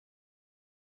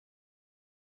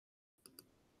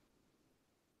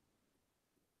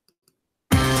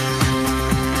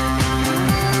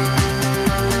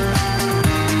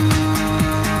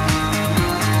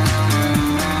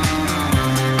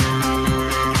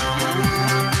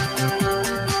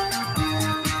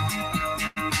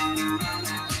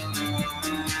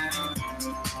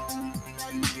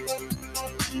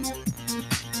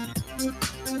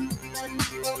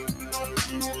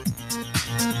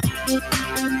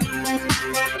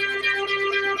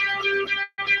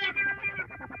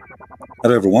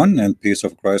Hello everyone, and peace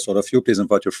of Christ all of you. Please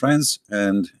invite your friends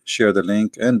and share the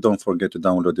link, and don't forget to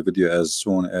download the video as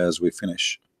soon as we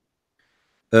finish.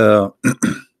 Always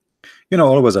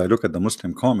I look at the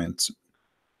Muslim comments,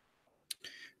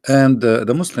 and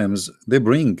the Muslims, they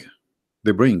bring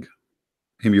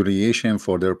humiliation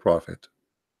for their prophet.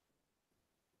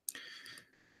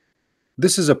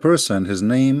 This is a person, his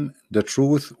name, the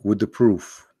truth with the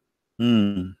proof.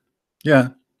 Yeah,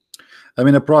 I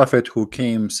mean, a prophet who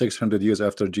came 600 years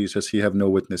after Jesus, he have no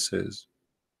witnesses.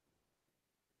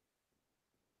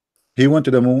 He went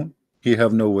to the moon, he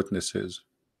have no witnesses.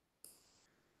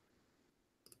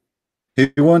 He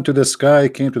went to the sky,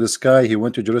 came to the sky, he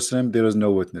went to Jerusalem, there is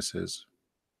no witnesses.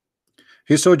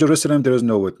 He saw Jerusalem, there is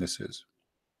no witnesses.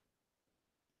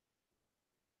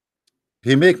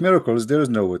 He make miracles, there is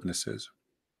no witnesses.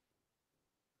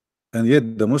 And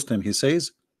yet the Muslim, he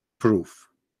says proof.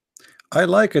 I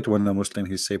like it when the Muslim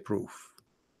he say proof.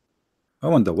 I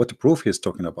wonder what proof he's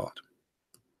talking about.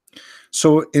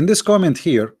 So in this comment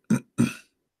here,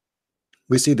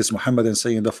 we see this Mohammedan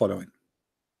saying the following: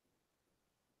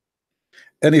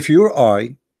 and if your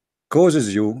eye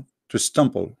causes you to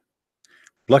stumble,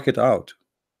 pluck it out.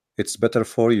 It's better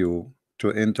for you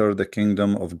to enter the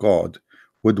kingdom of God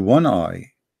with one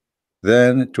eye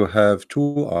than to have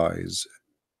two eyes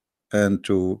and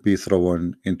to be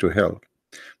thrown into hell.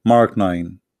 Mark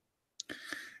 9.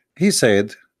 He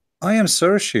said, I am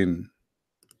searching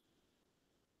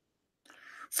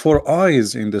for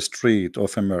eyes in the street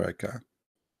of America.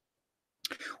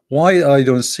 Why I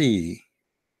don't see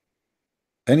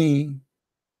any?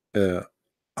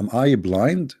 Am I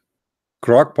blind?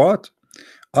 Crockpot?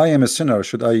 I am a sinner.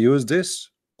 Should I use this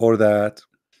or that?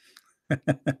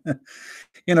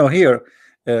 Here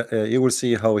you will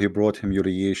see how he brought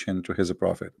humiliation to his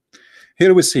prophet.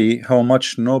 Here we see how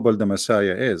much noble the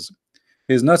Messiah is.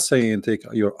 He's not saying take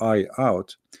your eye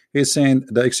out. He's saying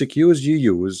the excuse you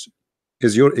use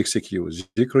is your excuse.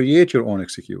 You create your own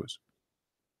excuse.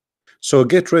 So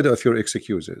get rid of your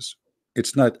excuses.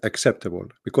 It's not acceptable,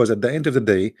 because at the end of the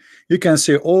day, you can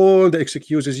say all the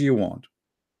excuses you want.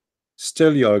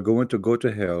 Still, you are going to go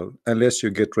to hell unless you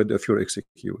get rid of your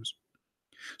excuse.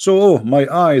 So, oh, my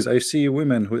eyes, I see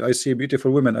women, I see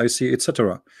beautiful women, I see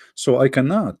etc. So I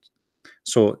cannot.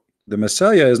 So the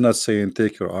Messiah is not saying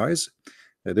take your eyes.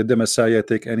 Did the Messiah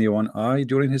take any one eye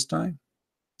during his time?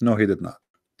 No, he did not.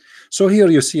 So here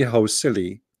you see how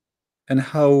silly and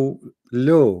how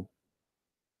low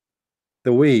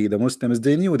the way the Muslims,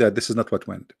 they knew that this is not what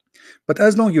went. But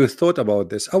as long you thought about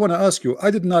this, I want to ask you,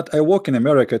 I walk in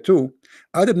America too.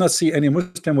 I did not see any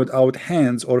Muslim without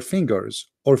hands or fingers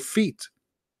or feet.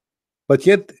 But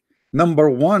yet, number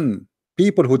one,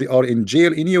 people who are in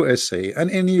jail in USA and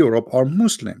in Europe are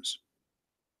Muslims.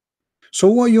 So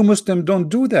why you Muslim don't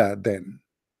do that then?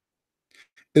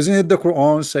 Isn't it the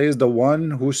Quran says the one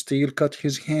who still cut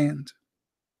his hand?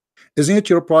 Isn't it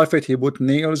your prophet he put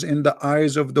nails in the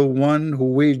eyes of the one who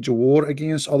waged war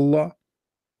against Allah,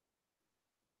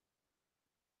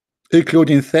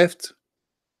 including theft?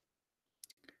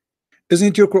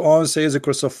 Isn't your Quran says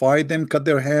crucify them, cut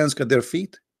their hands, cut their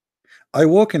feet? I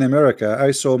walk in America,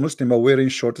 I saw Muslims wearing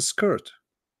short skirt.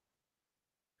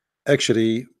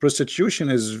 Actually, prostitution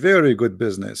is very good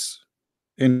business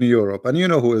in Europe, and you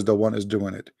know who is the one is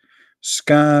doing it,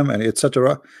 scam and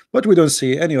etc. But we don't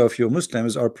see any of you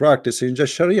Muslims are practicing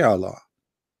just Sharia law.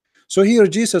 So here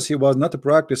Jesus, he was not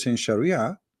practicing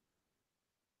Sharia.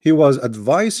 He was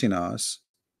advising us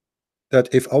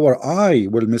that if our eye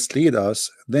will mislead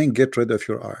us, then get rid of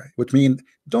your eye, which means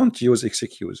don't use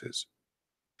excuses.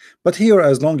 But here,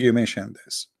 as long you mention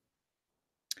this,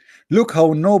 look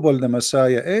how noble the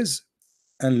Messiah is,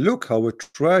 and look how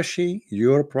trashy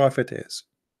your prophet is.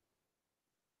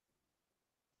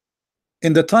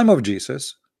 In the time of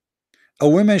Jesus, a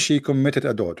woman, she committed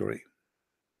adultery.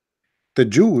 The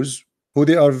Jews, who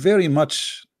they are very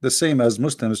much the same as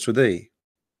Muslims today,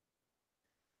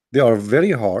 they are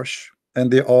very harsh and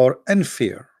they are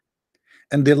unfair,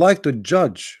 and they like to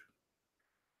judge,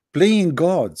 playing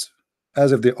gods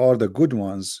as if they are the good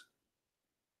ones,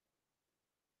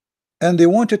 and they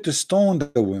wanted to stone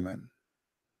the women.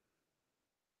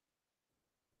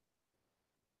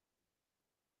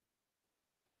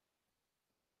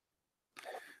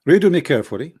 Read with me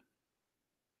carefully.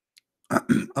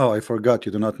 Oh, I forgot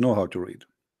you do not know how to read.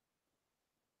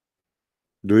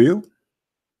 Do you?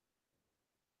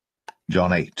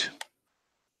 John 8.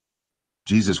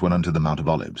 Jesus went unto the Mount of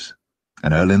Olives,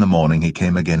 and early in the morning he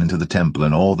came again into the temple,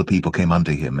 and all the people came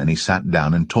unto him, and he sat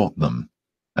down and taught them.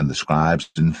 And the scribes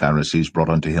and Pharisees brought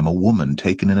unto him a woman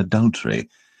taken in adultery.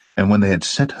 And when they had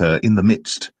set her in the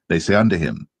midst, they say unto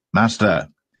him, Master,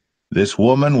 This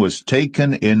woman was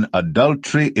taken in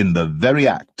adultery in the very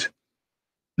act.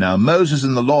 Now Moses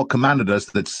in the law commanded us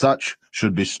that such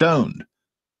should be stoned.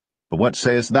 But what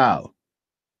sayest thou?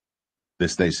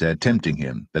 This they said, tempting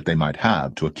him, that they might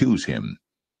have to accuse him.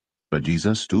 But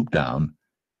Jesus stooped down,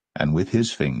 and with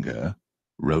his finger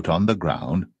wrote on the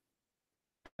ground,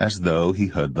 as though he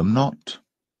heard them not.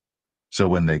 So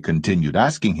when they continued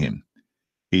asking him,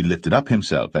 he lifted up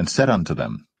himself, and said unto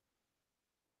them,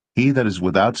 He that is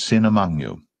without sin among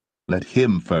you, let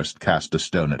him first cast a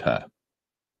stone at her.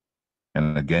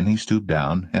 And again he stooped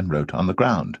down, and wrote on the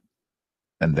ground.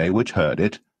 And they which heard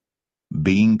it,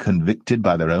 being convicted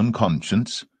by their own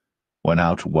conscience, went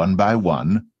out one by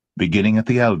one, beginning at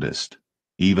the eldest,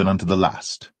 even unto the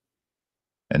last.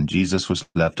 And Jesus was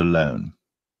left alone,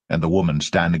 and the woman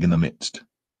standing in the midst.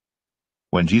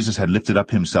 When Jesus had lifted up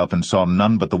himself, and saw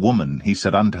none but the woman, he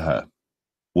said unto her,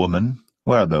 Woman,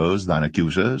 where are those thine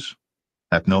accusers?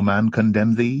 Hath no man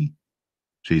condemned thee?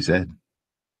 She said,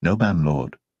 No man,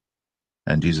 Lord.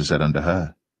 And Jesus said unto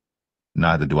her,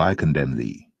 Neither do I condemn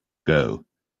thee. Go,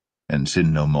 and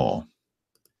sin no more.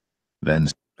 Then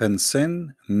And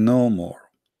sin no more.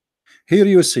 Here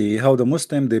you see how the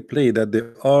Muslim they play that they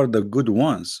are the good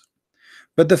ones,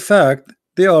 but the fact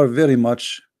they are very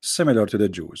much similar to the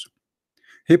Jews.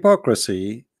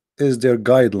 Hypocrisy is their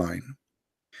guideline.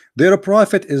 Their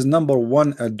prophet is number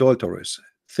one adulteress,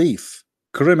 thief,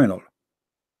 criminal,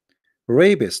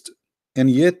 rapist, and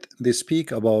yet they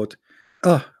speak about,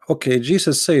 okay,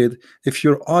 Jesus said, if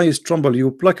your eyes tremble,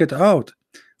 you pluck it out.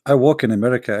 I walk in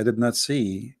America, I did not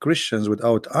see Christians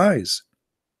without eyes.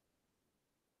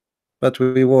 But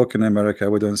we walk in America,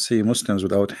 we don't see Muslims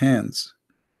without hands.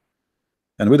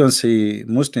 And we don't see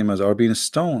Muslims are being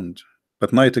stoned,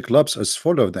 but nightclubs is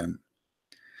full of them.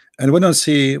 And we don't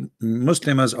see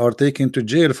Muslims are taken to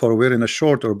jail for wearing a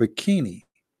short or bikini,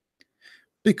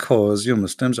 because you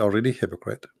Muslims are really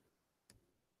hypocrite.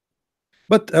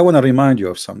 But I want to remind you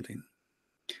of something.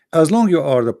 As long you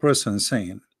are the person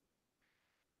saying,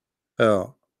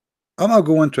 am I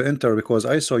going to enter, because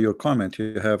I saw your comment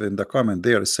you have in the comment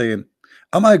there saying,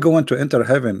 am I going to enter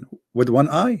heaven with one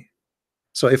eye?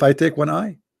 So if I take one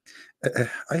eye,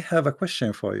 I have a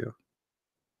question for you.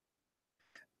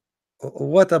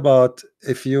 What about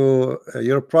if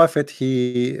your prophet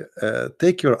he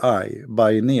take your eye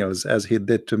by nails as he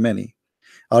did to many?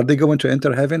 Are they going to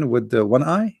enter heaven with the one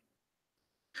eye?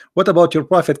 What about your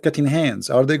prophet cutting hands?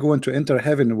 Are they going to enter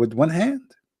heaven with one hand?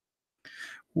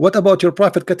 What about your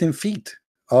prophet cutting feet?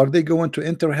 Are they going to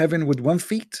enter heaven with one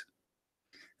feet?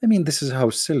 I mean, this is how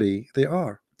silly they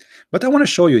are. But I want to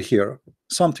show you here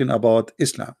something about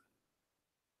Islam.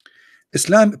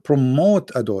 Islam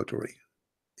promote adultery,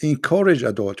 encourage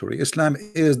adultery. Islam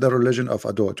is the religion of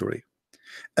adultery.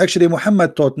 Actually,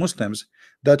 Muhammad taught Muslims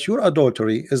that your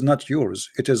adultery is not yours.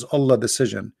 It is Allah's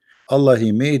decision. Allah,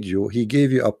 he made you. He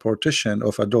gave you a partition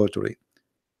of adultery.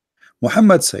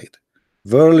 Muhammad said,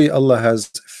 verily Allah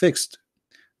has fixed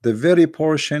the very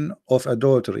portion of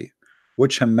adultery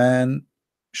which a man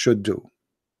should do,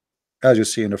 as you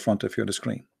see in the front of you on the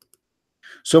screen.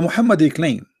 So Muhammad he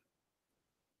claimed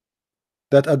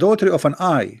that adultery of an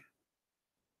eye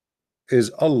is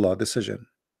Allah's decision.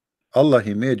 Allah,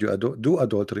 he made you do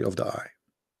adultery of the eye.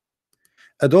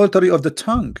 Adultery of the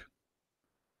tongue,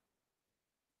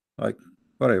 like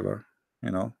whatever,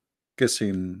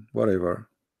 kissing, whatever,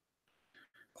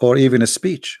 or even a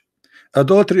speech.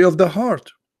 Adultery of the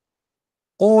heart,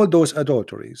 all those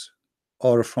adulteries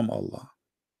are from Allah.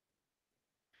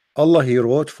 Allah, he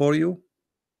wrote for you,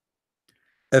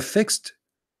 affixed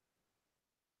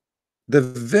the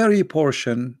very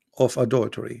portion of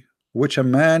adultery which a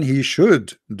man he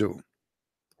should do.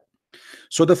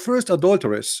 So the first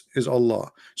adulteress is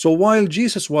Allah. So while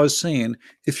Jesus was saying,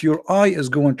 if your eye is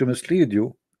going to mislead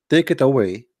you, take it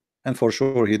away, and for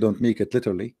sure he don't make it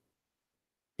literally,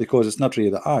 because it's not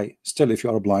really the eye. Still, if you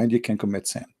are blind, you can commit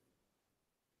sin.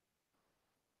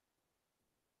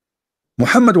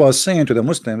 Muhammad was saying to the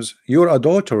Muslims, your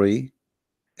adultery,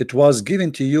 it was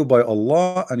given to you by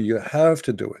Allah, and you have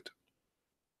to do it.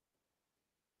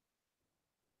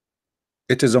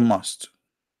 It is a must.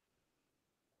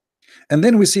 And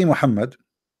then we see Muhammad,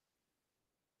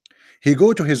 he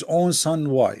go to his own son's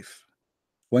wife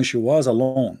when she was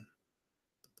alone.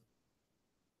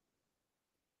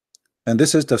 And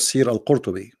this is Tafsir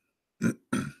al-Qurtubi,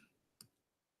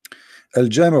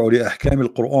 Al-Jami'u li Ahkam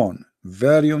al-Quran,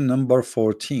 volume number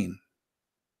 14,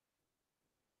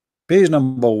 page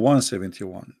number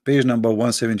 171, page number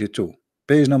 172,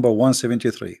 page number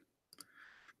 173.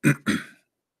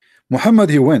 Muhammad,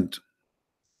 he went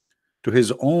to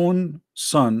his own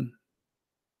son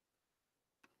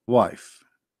wife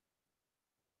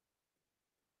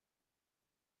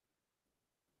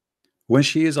when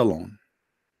she is alone,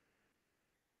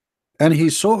 and he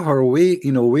saw her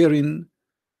wearing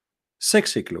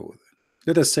sexy clothes,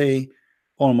 let us say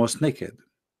almost naked.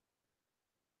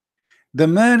 The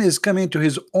man is coming to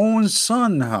his own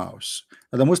son house.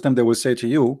 And the Muslim, they will say to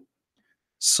you,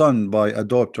 son by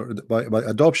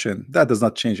adoption, that does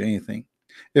not change anything.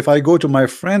 If I go to my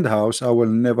friend house, I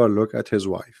will never look at his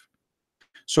wife.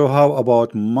 So how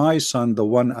about my son, the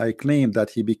one I claim that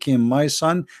he became my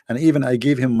son, and even I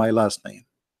gave him my last name?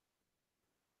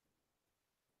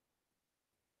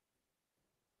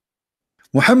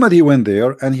 Muhammad, he went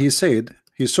there and he said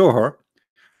he saw her.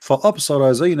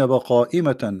 فأبصر زينب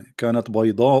قائمة كانت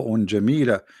بيضاء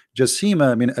جميلة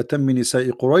جسيمة من أتم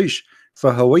نساء قريش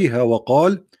فهويها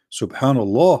وقال سبحان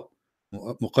الله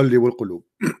مقلب القلوب.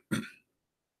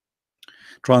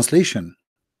 Translation: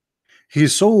 he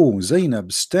saw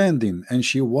Zainab standing and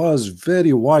she was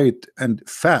very white and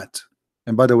fat.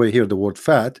 And by the way, here the word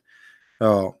fat,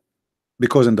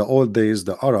 because in the old days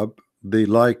the Arab, they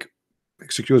like,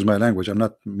 excuse my language, I'm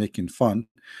not making fun,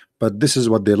 but this is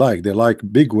what they like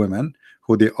big women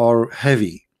who they are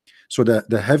heavy. So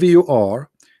the heavy you are,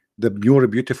 the more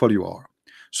beautiful you are.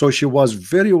 So she was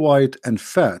very white and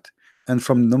fat, and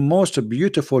from the most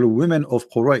beautiful women of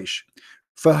Quraysh.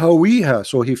 فهويها,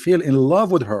 so he fell in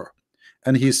love with her,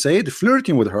 and he said,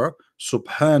 flirting with her,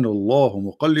 سبحان الله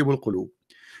مقلب القلوب.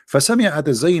 فسمعت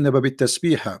زينب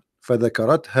بالتسبيحة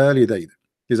فذكرتها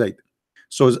لزيد.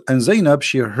 So, and Zainab,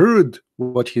 she heard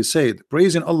what he said,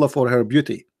 praising Allah for her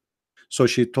beauty. So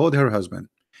she told her husband,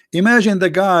 imagine the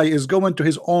guy is going to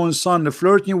his own son,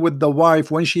 flirting with the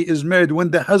wife when she is married,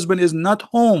 when the husband is not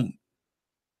home.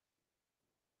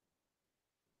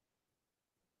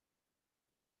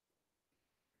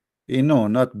 You know,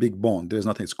 not big bond. There's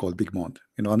nothing it's called big bond.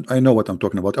 You know, I know what I'm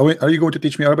talking about. Are you going to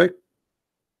teach me Arabic,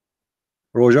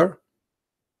 Roger?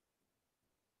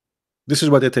 This is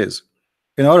what it is.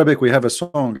 In Arabic, we have a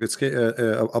song. It's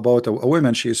about a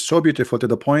woman. She is so beautiful to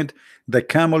the point the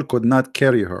camel could not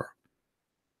carry her.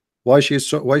 Why she is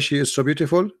so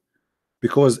beautiful?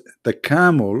 Because the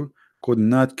camel could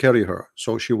not carry her.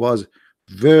 So she was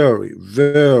very,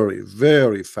 very,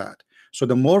 very fat. So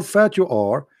the more fat you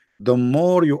are, the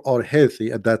more you are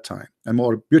healthy at that time and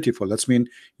more beautiful. That's mean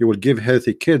you will give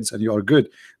healthy kids and you are good.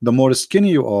 The more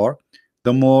skinny you are,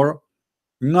 the more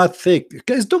not thick.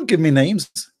 Guys, don't give me names.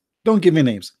 Don't give me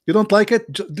names. You don't like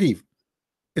it? Just leave.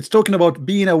 It's talking about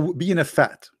being a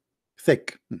fat,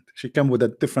 thick. She come with a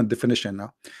different definition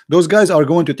now. Those guys are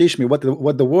going to teach me what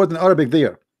the word in Arabic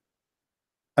there.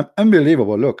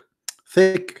 Unbelievable. Look,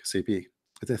 thick, CP.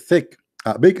 It's a thick,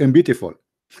 big and beautiful.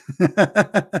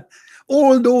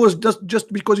 All those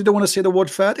just because you don't want to say the word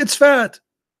fat. It's fat.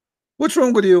 What's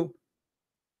wrong with you?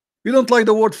 You don't like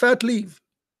the word fat? Leave.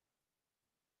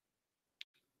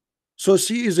 So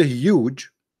she is a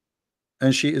huge,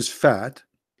 and she is fat,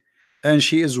 and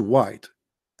she is white,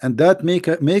 and that make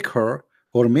her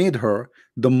or made her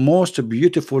the most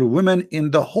beautiful woman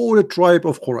in the whole tribe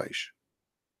of Quraysh.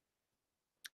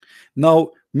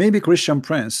 Now maybe Christian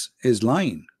Prince is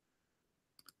lying.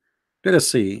 Let us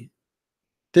see.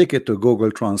 Take it to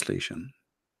Google translation.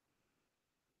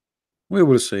 We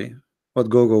will see what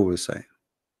Google will say.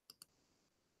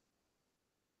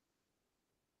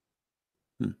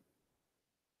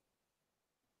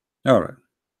 All right.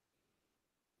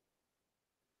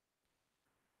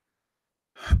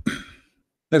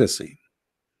 Let us see.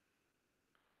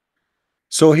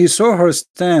 So he saw her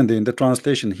standing. The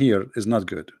translation here is not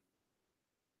good.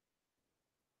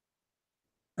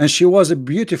 And she was a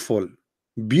beautiful,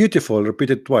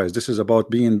 repeated twice. This is about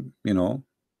being, you know,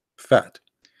 fat.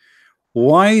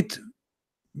 White.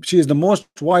 She is the most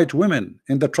white woman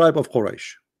in the tribe of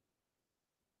Quraysh.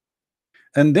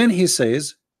 And then he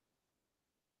says,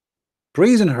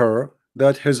 praising her,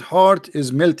 that his heart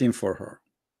is melting for her.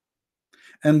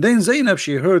 And then Zainab,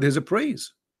 she heard his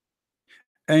praise,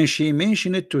 and she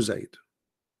mentioned it to Zaid.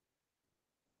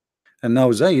 And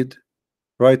now Zaid,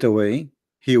 right away,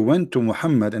 he went to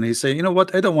Muhammad and he said, you know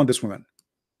what, I don't want this woman.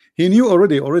 He knew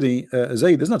already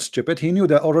Zaid is not stupid. He knew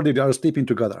that already they are sleeping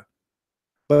together,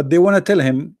 but they want to tell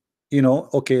him, you know,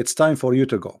 okay, it's time for you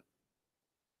to go.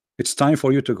 It's time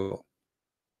for you to go.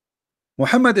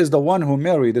 Muhammad is the one who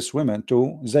married this woman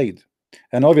to Zaid,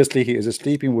 and obviously he is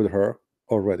sleeping with her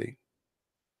already.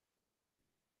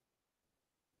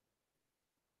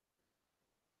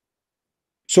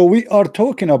 So we are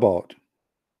talking about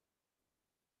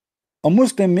a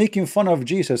Muslim making fun of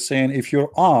Jesus, saying if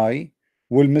your eye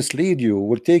will mislead you,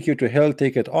 will take you to hell,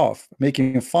 take it off,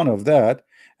 making fun of that.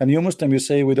 And you Muslim, you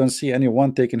say we don't see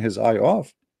anyone taking his eye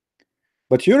off.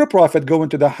 But you're a prophet going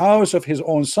to the house of his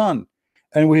own son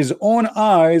and with his own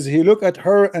eyes he looked at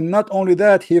her, and not only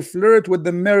that, he flirted with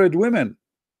the married women.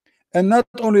 And not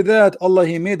only that, Allah,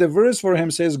 he made a verse for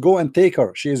him, says, go and take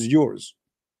her, she is yours.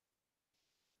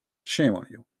 Shame on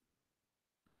you.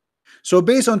 So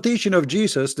based on teaching of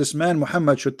Jesus, this man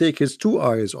Muhammad should take his two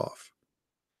eyes off,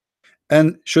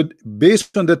 and should,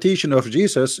 based on the teaching of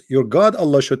Jesus, your God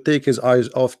Allah should take his eyes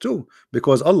off too,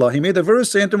 because Allah, he made a verse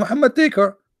saying to Muhammad, take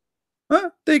her,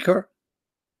 take her,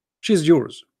 she's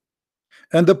yours.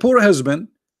 And the poor husband,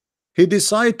 he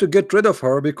decided to get rid of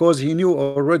her because he knew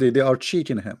already they are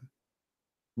cheating him.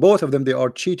 Both of them, they are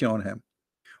cheating on him.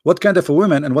 What kind of a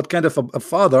woman and what kind of a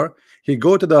father, he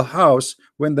go to the house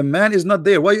when the man is not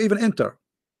there? Why you even enter?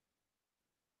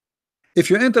 If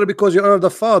you enter because you are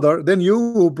the father, then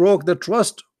you broke the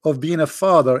trust of being a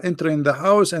father, entering the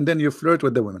house, and then you flirt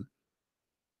with the women.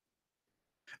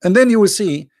 And then you will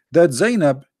see that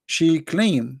Zainab, she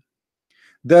claimed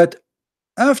that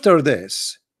after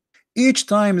this, each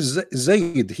time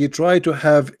Zayd he tried to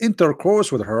have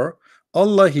intercourse with her,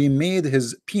 Allah, he made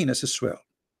his penis swell,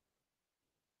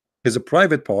 his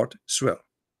private part swell.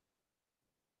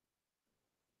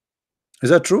 Is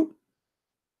that true?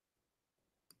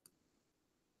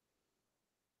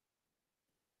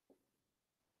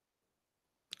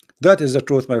 That is the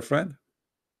truth, my friend.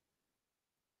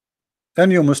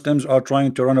 And you Muslims are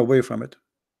trying to run away from it.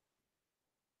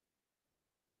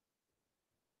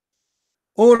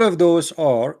 All of those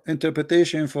are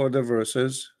interpretation for the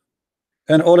verses,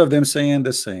 and all of them saying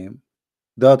the same,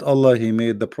 that Allah, he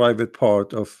made the private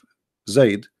part of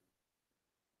Zayd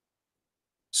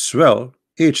swell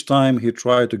each time he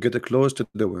tried to get close to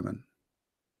the women.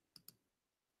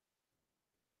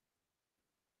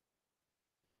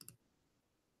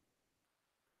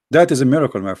 That is a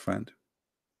miracle, my friend.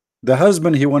 The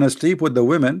husband, he want to sleep with the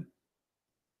women,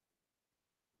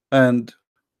 and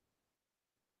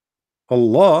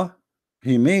Allah,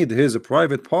 he made his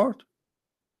private part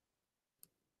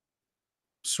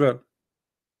swell.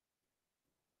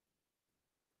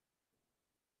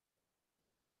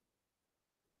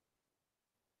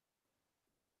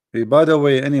 Hey, by the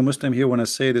way, any Muslim here want to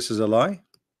say this is a lie?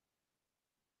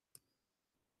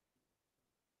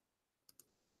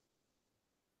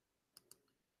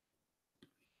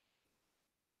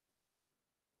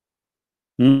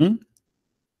 Hmm?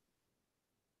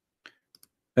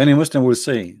 Any Muslim will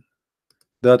say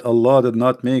that Allah did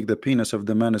not make the penis of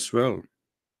the man swell.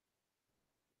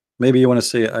 Maybe you want to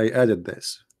say I added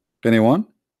this. Anyone?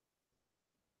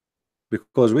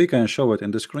 Because we can show it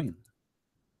in the screen.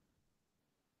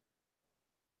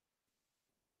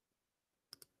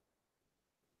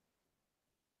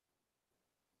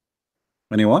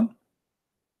 Anyone?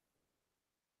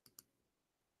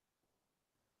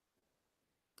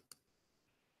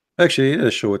 Actually,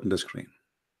 let's show it in the screen.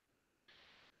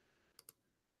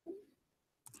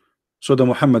 So the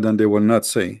Mohammedan, they will not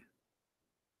say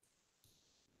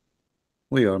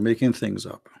we are making things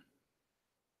up.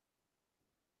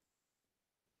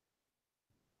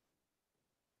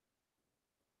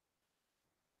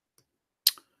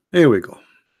 Here we go.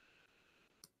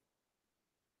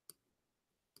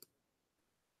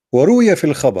 وروي في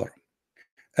الخبر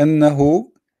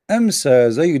أنه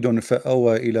أمسى زيد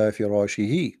فأوى إلى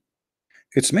فراشه.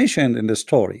 It's mentioned in the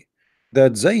story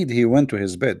that Zayd, he went to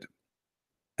his bed,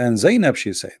 and Zainab,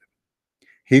 she said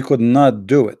he could not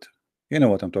do it. You know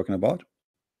what I'm talking about.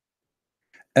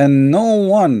 And no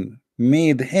one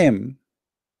made him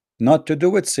not to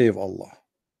do it save Allah.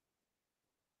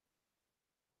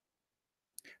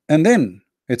 And then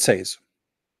it says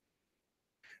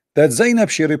that Zainab,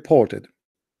 she reported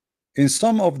in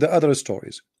some of the other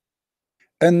stories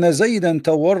أن زيدا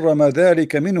تورم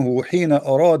ذلك منه حين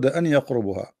أراد أن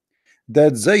يقربها,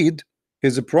 that Zayd,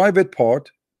 his private part,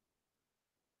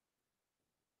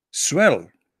 swell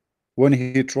when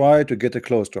he tried to get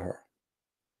close to her.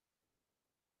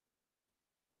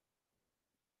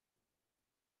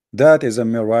 That is a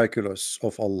miraculous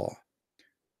of Allah.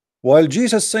 While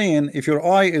Jesus saying, if your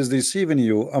eye is deceiving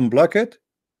you, unblock it,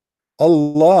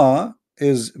 Allah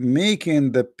is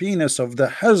making the penis of the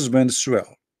husband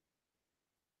swell.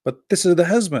 But this is the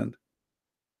husband.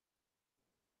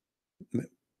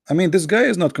 I mean, this guy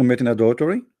is not committing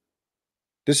adultery.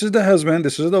 This is the husband,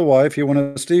 this is the wife, he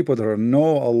want to sleep with her.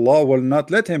 No, Allah will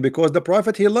not let him, because the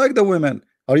Prophet, he liked the women.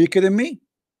 Are you kidding me?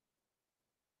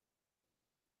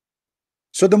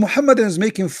 So the Muhammadan is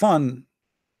making fun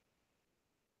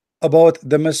about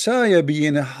the Messiah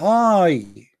being high,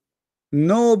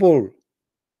 noble,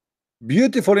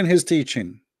 beautiful in his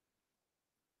teaching,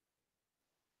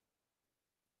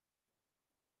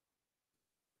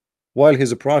 while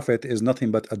his prophet is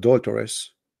nothing but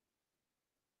adulterous,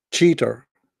 cheater,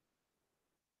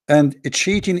 and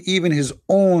cheating even his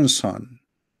own son.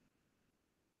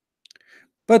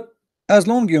 But as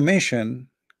long you mention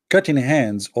cutting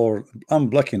hands or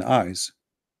unblocking eyes,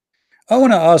 I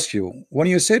want to ask you, when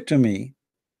you said to me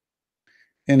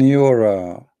in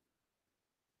your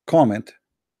comment,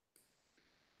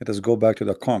 let us go back to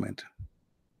the comment.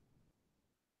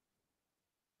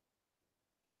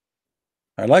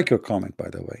 I like your comment, by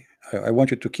the way. I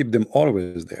want you to keep them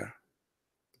always there.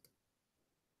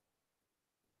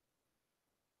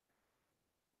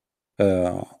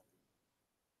 Uh,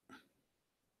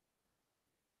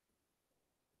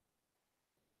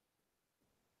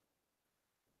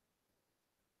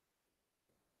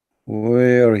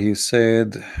 where he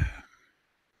said,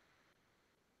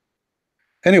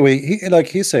 anyway,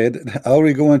 he said, are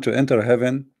we going to enter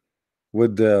heaven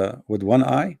with one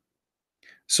eye?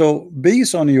 So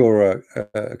based on your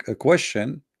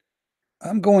question,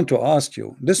 I'm going to ask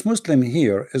you, this Muslim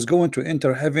here is going to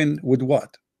enter heaven with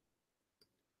what?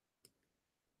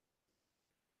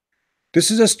 This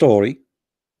is a story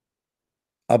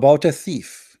about a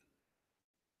thief.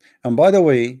 And by the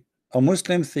way, a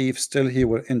Muslim thief still he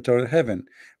will enter heaven.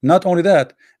 Not only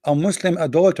that, a Muslim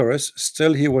adulteress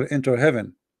still he will enter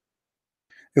heaven.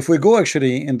 If we go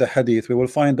actually in the hadith, we will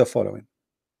find the following.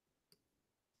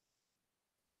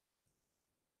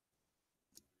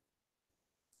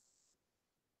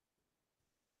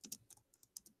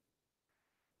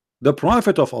 The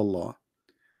Prophet of Allah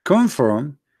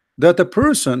confirmed that a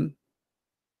person,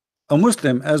 a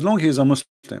Muslim, as long as he is a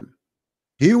Muslim,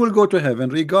 he will go to heaven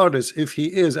regardless if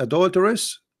he is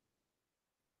adulterous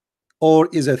or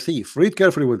is a thief. Read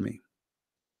carefully with me.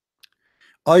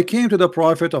 I came to the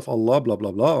Prophet of Allah, blah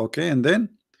blah blah. Okay, and then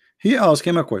he asked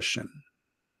him a question.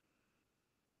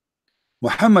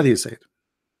 Muhammad, he said,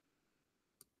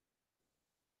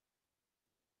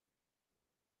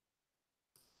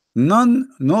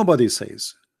 nobody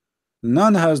says,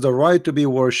 none has the right to be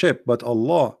worshipped but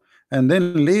Allah, and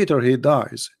then later he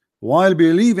dies while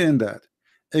believing in that,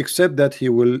 except that he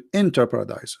will enter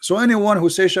paradise. So anyone who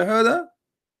says Shahada,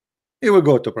 he will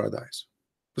go to paradise.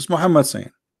 That's Muhammad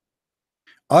saying.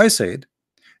 I said,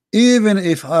 even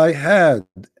if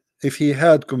he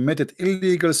had committed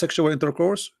illegal sexual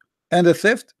intercourse and a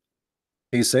theft,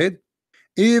 he said,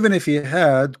 even if he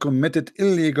had committed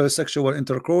illegal sexual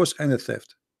intercourse and a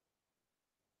theft.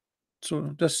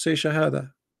 So just say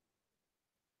Shahada.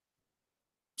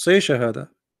 Say Shahada.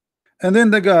 And then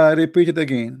the guy repeated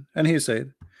again, and he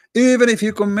said, even if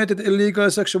he committed illegal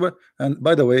sexual, and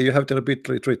by the way, you have to repeat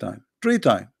three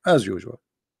times, as usual.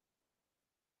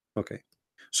 Okay.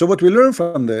 So what we learn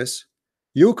from this,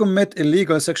 you commit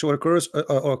illegal sexual course,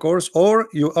 or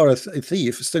you are a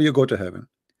thief, still you go to heaven.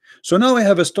 So now I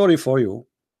have a story for you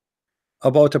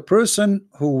about a person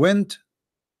who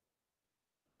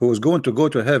was going to go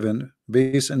to heaven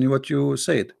based on what you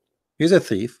said. He's a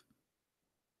thief.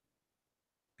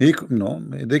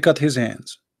 They cut his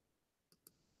hands.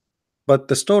 But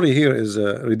the story here is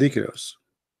ridiculous,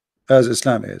 as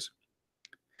Islam is.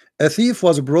 A thief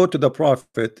was brought to the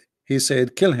Prophet. He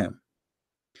said, kill him.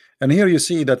 And here you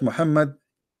see that Muhammad,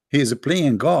 he is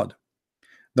playing God.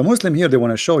 The Muslim here, they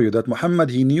want to show you that Muhammad,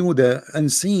 he knew the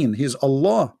unseen. He's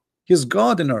Allah. He's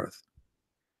God in earth.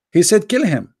 He said, kill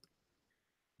him.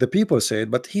 The people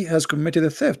said, but he has committed a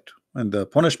theft, and the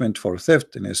punishment for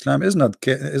theft in Islam is not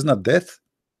death.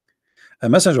 A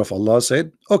messenger of Allah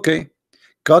said, okay,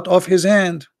 cut off his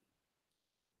hand.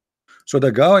 So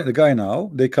the guy now,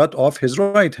 they cut off his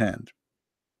right hand.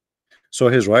 So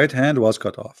his right hand was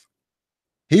cut off.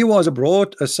 He was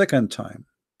brought a second time,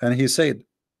 and he said,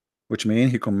 which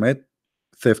means he commit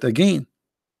theft again.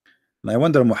 And I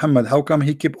wonder, Muhammad, how come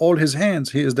he keep all his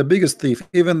hands? He is the biggest thief.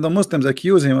 Even the Muslims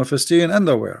accuse him of stealing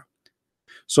underwear.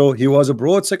 So he was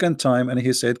brought second time, and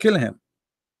he said, kill him.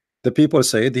 The people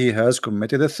said he has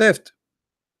committed a theft.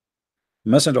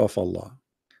 Messenger of Allah.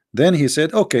 Then he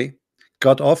said, okay,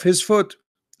 cut off his foot.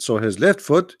 So his left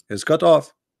foot is cut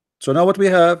off. So now what we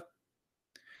have?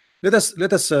 Let us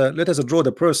draw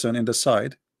the person in the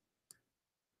side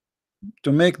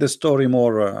to make the story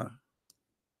more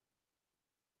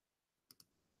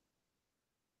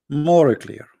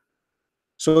clear.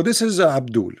 So this is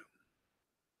Abdul.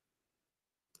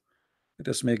 Let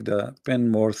us make the pen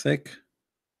more thick.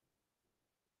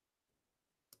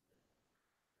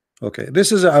 Okay,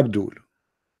 this is Abdul.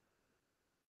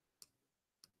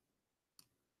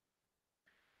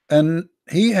 And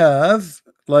he have,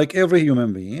 like every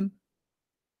human being,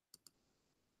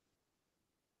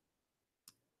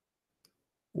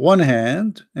 one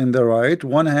hand in the right,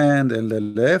 one hand in the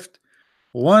left,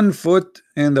 one foot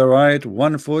in the right,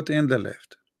 one foot in the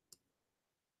left.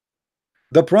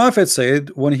 The Prophet said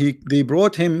when they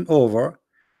brought him over,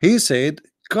 he said,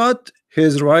 cut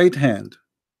his right hand.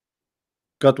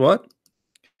 Cut what?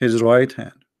 His right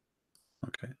hand.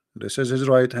 Okay, this is his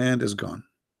right hand is gone.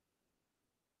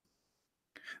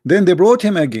 Then they brought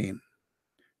him again.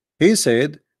 He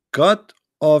said, cut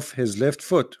off his left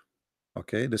foot.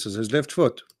 Okay, this is his left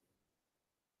foot.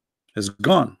 Is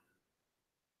gone.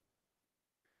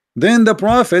 Then the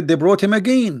Prophet, they brought him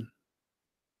again.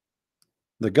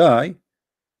 The guy,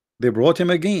 they brought him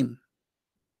again.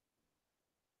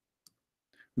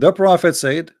 The Prophet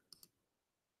said,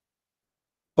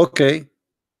 okay,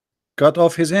 cut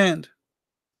off his hand.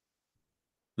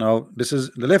 Now this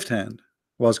is the left hand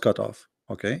was cut off.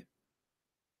 Okay,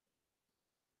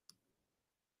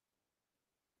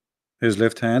 his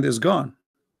left hand is gone.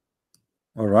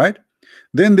 All right,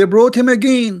 then they brought him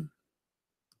again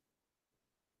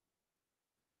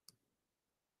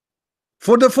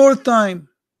for the fourth time.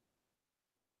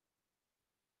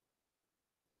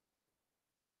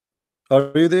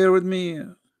 Are you there with me?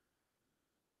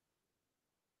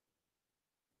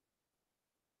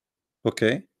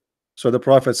 Okay, so the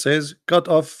Prophet says, cut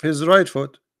off his right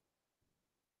foot.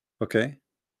 Okay,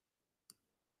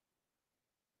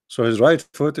 so his right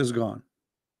foot is gone.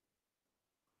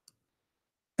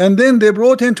 And then they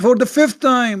brought him for the fifth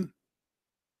time.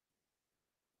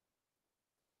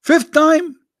 Fifth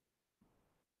time?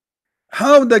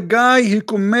 How the guy he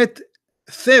commit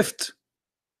theft?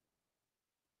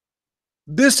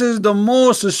 This is the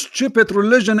most stupid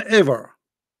religion ever.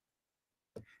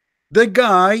 The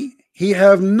guy, he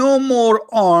have no more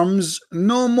arms,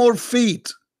 no more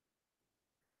feet.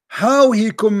 How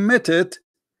he committed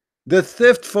the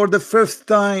theft for the fifth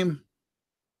time?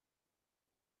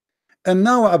 And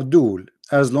now Abdul,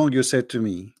 as long you said to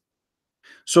me,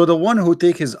 so the one who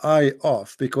take his eye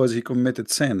off because he committed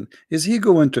sin, is he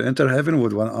going to enter heaven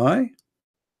with one eye?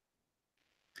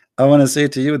 I want to say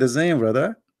to you the same,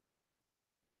 brother.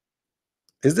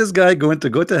 Is this guy going to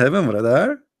go to heaven,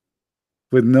 brother,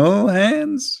 with no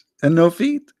hands and no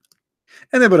feet?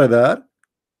 And brother,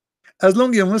 as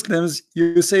long you Muslims,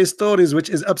 you say stories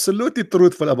which is absolutely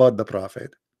truthful about the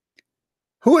Prophet.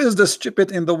 Who is the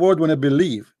stupid in the world when I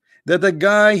believe that the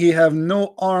guy he have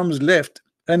no arms left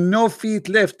and no feet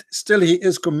left, still he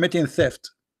is committing theft?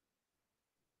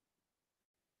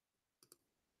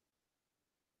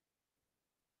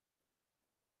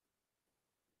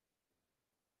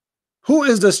 Who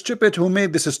is the stupid who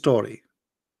made this story?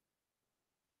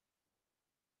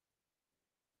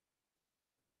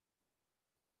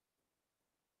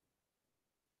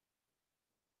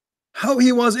 How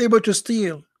he was able to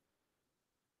steal?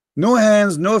 No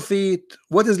hands, no feet.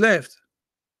 What is left?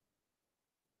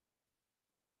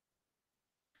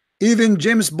 Even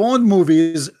James Bond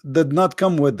movies did not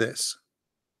come with this.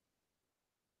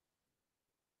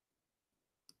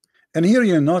 And here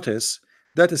you notice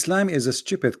that Islam is a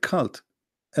stupid cult.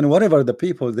 And whatever the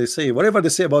people they say, whatever they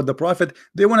say about the Prophet,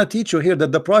 they want to teach you here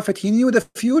that the Prophet, he knew the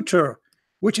future,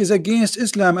 which is against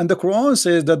Islam. And the Quran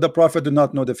says that the Prophet did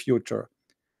not know the future.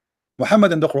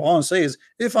 Muhammad in the Quran says,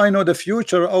 if I know the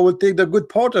future, I will take the good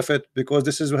part of it, because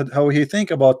this is how he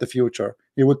think about the future.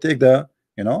 He would take the,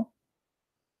 you know,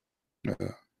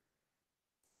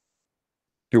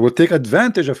 he will take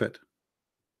advantage of it.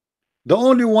 The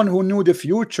only one who knew the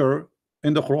future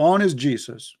in the Quran is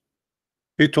Jesus.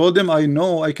 He told them, I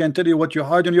know, I can tell you what you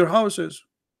hide in your houses.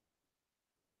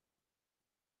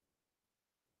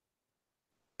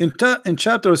 In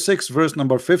chapter 6 verse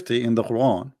number 50 in the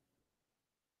Quran,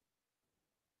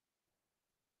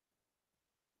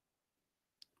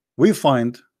 we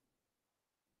find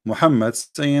Muhammad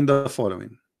saying the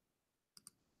following.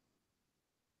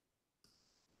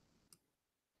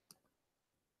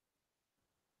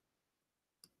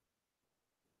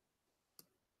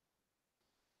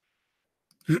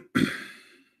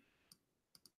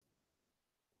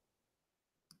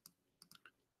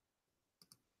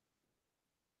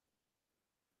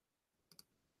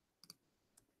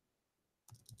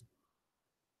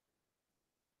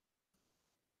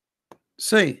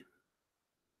 Say,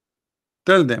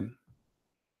 tell them,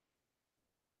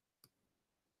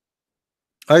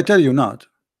 I tell you not,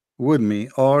 with me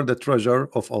are the treasure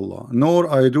of Allah,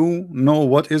 nor I do know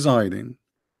what is hiding.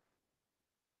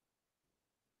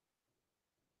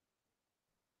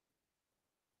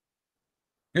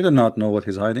 He did not know what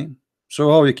he's hiding. So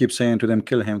how he keeps saying to them,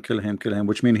 kill him, kill him, kill him,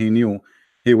 which means he knew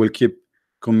he will keep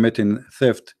committing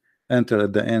theft until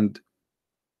at the end.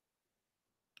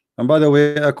 And by the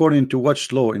way, according to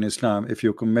which law in Islam, if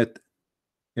you commit,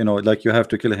 you know, like you have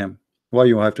to kill him, why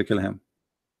you have to kill him?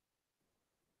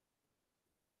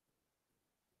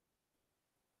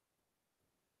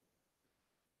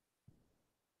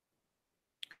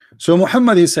 So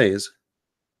Muhammad, he says,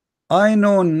 I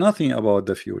know nothing about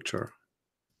the future.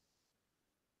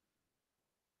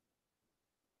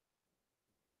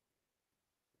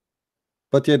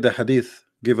 But yet the hadith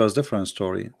give us different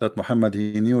story, that Muhammad,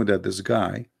 he knew that this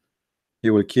guy,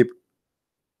 he will keep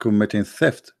committing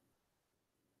theft.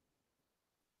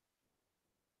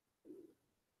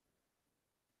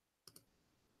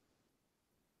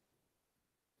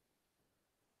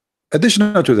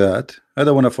 Additional to that, I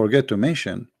don't want to forget to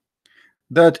mention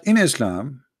that in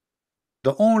Islam,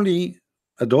 the only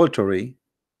adultery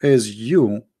is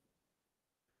you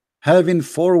having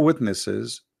 4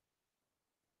 witnesses.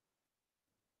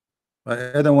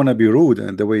 I don't want to be rude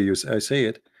in the way I say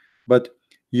it, but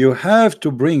you have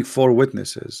to bring 4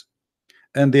 witnesses,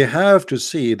 and they have to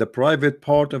see the private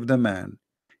part of the man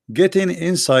getting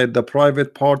inside the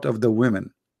private part of the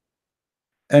women,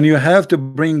 and you have to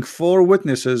bring 4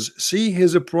 witnesses see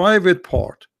his private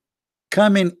part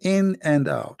coming in and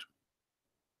out,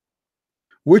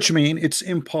 which means it's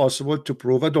impossible to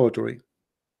prove adultery.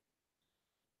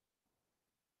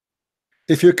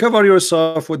 If you cover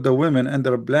yourself with the women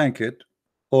under a blanket,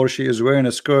 or she is wearing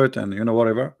a skirt and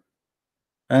whatever,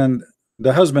 and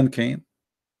the husband came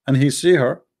and he see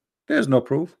her, there's no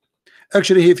proof.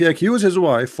 Actually, if he accuse his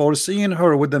wife for seeing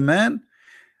her with the man,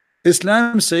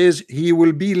 Islam says he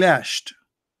will be lashed.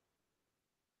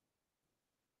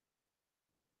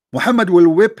 Muhammad will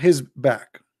whip his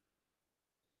back.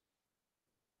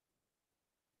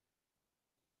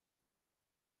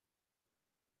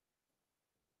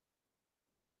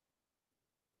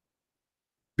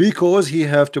 Because he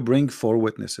have to bring 4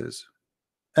 witnesses,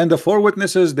 and the 4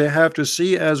 witnesses, they have to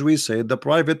see, as we said, the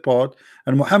private part.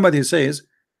 And Muhammad, he says,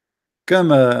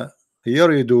 كما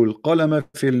يرد القلم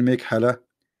في المكحلة,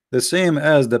 the same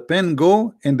as the pen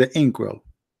go in the inkwell.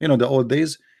 The old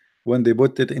days when they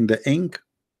put it in the ink.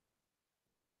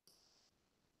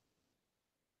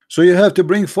 So you have to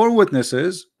bring 4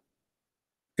 witnesses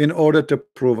in order to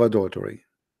prove adultery,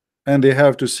 and they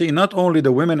have to see not only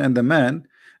the women and the man.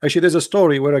 Actually, there's a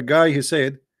story where a guy, he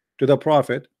said to the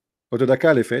prophet or to the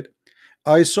caliphate,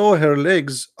 I saw her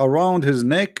legs around his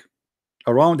neck,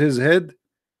 around his head,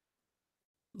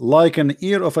 like an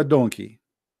ear of a donkey.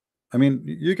 I mean,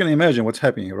 you can imagine what's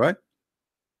happening here, right?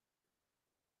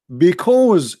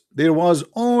 Because there was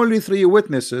only 3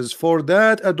 witnesses for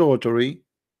that adultery,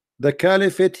 the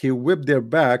caliphate, he whipped their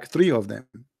back, 3 of them,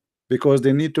 because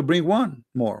they need to bring 1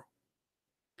 more.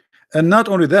 And not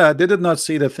only that, they did not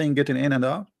see the thing getting in and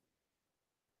out.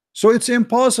 So it's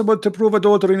impossible to prove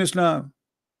adultery in Islam.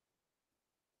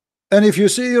 And if you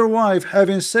see your wife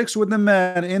having sex with the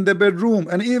man in the bedroom,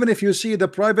 and even if you see the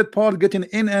private part getting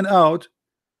in and out,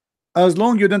 as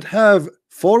long you don't have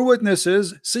 4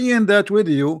 witnesses seeing that with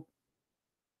you,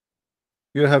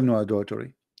 you have no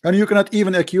adultery, and you cannot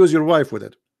even accuse your wife with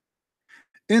it.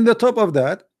 In the top of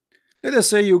that, let us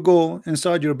say you go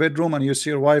inside your bedroom and you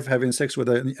see your wife having sex with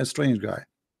a strange guy.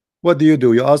 What do?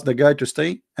 You ask the guy to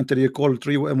stay until you call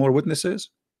 3 more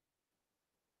witnesses?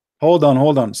 Hold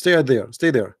on, stay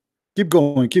there. Keep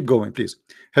going, please.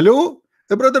 Hello,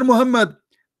 brother Muhammad,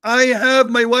 I have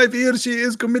my wife here. She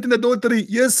is committing adultery.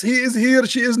 Yes, he is here.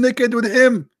 She is naked with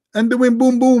him and doing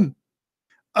boom boom.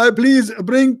 I please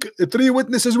bring 3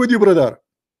 witnesses with you, brother.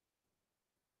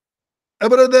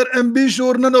 Brother, and be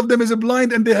sure none of them is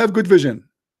blind and they have good vision.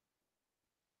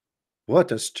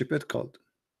 What a stupid cult.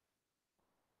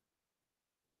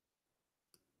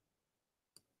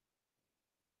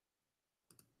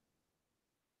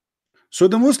 So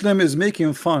the Muslim is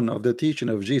making fun of the teaching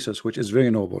of Jesus, which is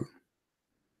very noble.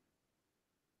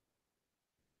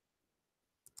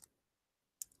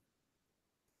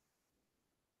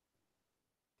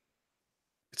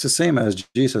 It's the same as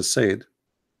Jesus said,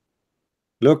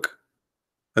 look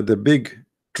at the big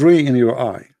tree in your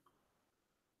eye.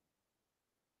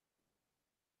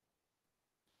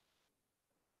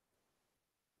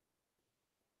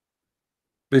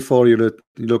 Before you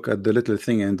look at the little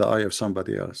thing in the eye of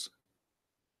somebody else.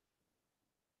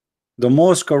 The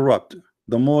most corrupt,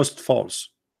 the most false,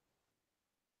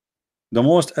 the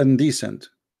most indecent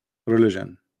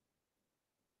religion.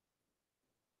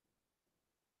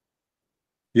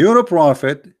 Your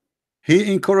prophet,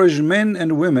 he encouraged men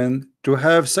and women to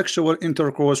have sexual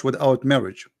intercourse without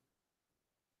marriage,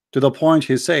 to the point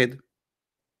he said,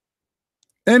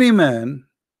 any man,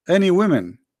 any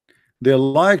women, they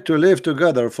like to live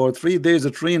together for 3 days or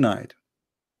 3 nights.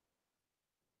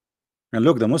 And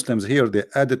look, the Muslims here, the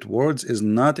added words is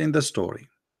not in the story.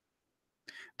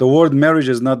 The word marriage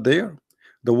is not there.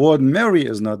 The word marry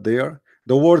is not there.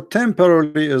 The word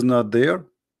temporarily is not there.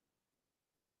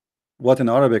 What in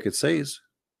Arabic it says,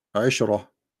 Aishra,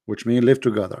 which means live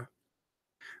together.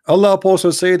 Allah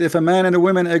Apostle said, if a man and a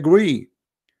woman agree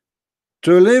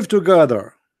to live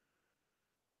together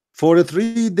for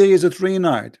 3 days or 3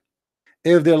 nights,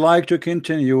 if they like to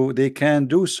continue, they can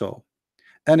do so.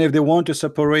 And if they want to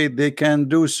separate, they can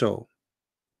do so.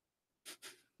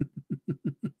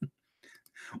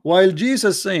 While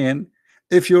Jesus saying,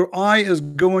 if your eye is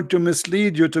going to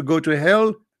mislead you to go to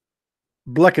hell,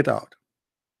 pluck it out.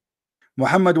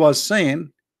 Muhammad was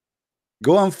saying,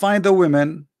 go and find the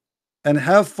women and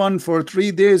have fun for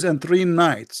 3 days and 3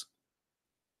 nights.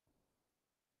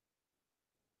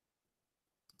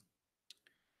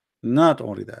 Not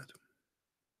only that,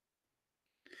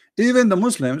 even the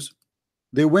Muslims,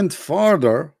 they went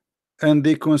farther and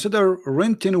they consider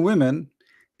renting women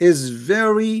is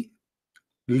very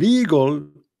legal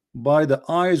by the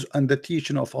eyes and the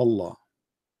teaching of Allah.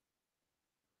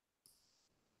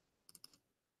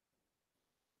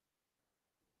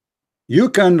 You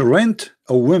can rent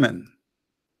a woman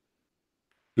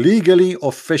legally,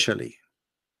 officially.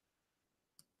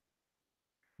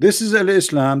 This is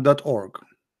alislam.org.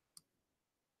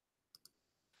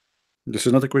 This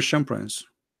is not a Christian prince.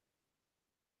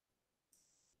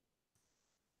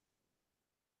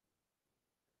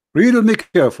 Read with me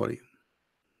carefully.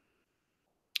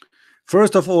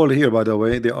 First of all, here, by the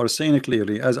way, they are saying it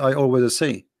clearly, as I always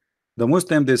say, the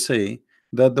Muslim, they say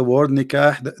that the word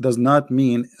nikah does not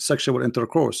mean sexual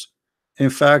intercourse. In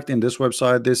fact, in this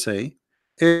website, they say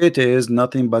it is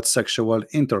nothing but sexual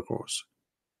intercourse.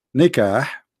 Nikah,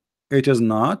 it is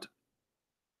not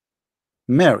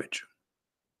marriage.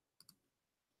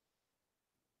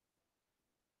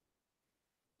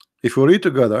 If we read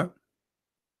together,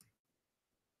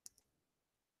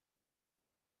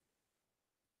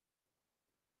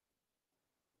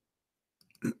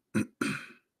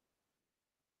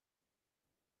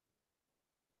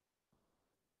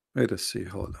 let us see,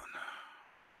 hold on,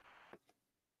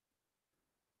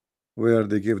 where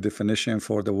they give definition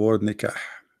for the word nikah.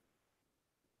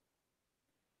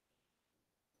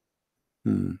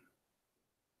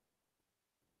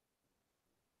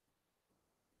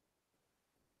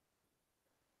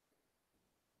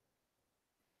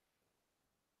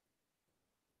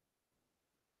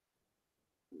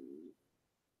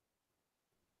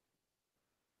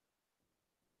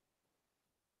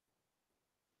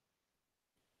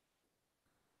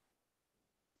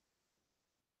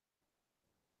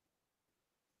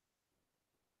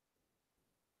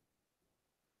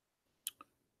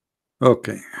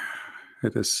 Okay,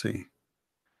 let us see.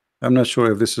 I'm not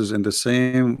sure if this is in the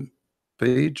same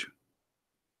page.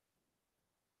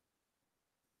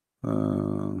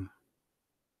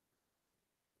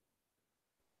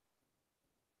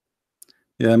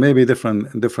 Yeah, maybe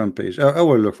different page. I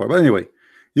will look for. But anyway,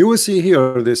 you will see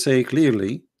here they say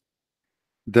clearly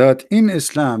that in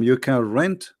Islam you can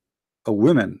rent a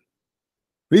woman.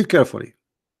 Read carefully.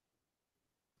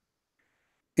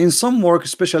 In some work,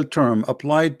 special term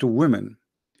applied to women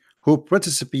who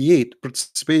participate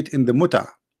in the muta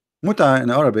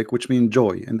in Arabic, which means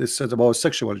joy, and this is about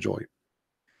sexual joy.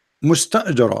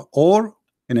 Mustajara, or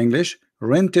in English,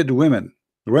 rented women.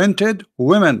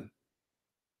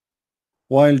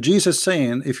 While Jesus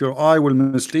saying, if your eye will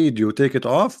mislead you, take it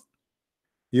off,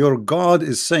 your God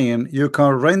is saying you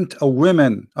can rent a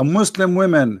woman, a Muslim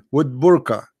woman with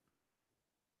burqa.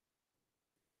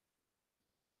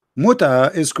 Muta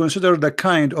is considered a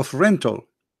kind of rental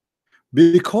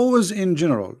because in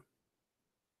general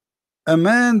a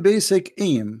man basic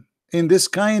aim in this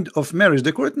kind of marriage,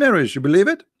 the correct marriage, you believe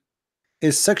it,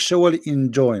 is sexual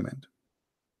enjoyment.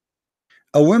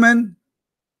 A woman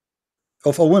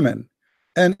of a woman,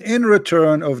 and in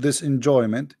return of this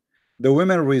enjoyment the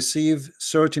women receive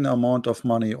certain amount of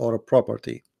money or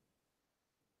property.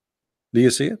 Do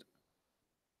you see it?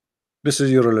 This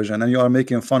is your religion and you are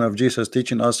making fun of Jesus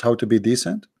teaching us how to be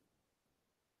decent.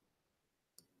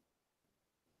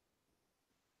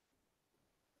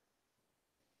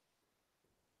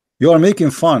 You are making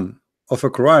fun of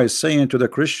a Christ saying to the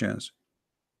Christians,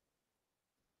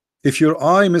 if your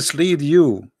eye mislead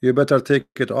you, you better take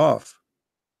it off.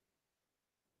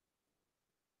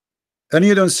 And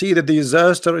you don't see the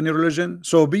disaster in your religion.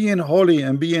 So being holy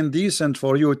and being decent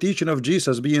for you, teaching of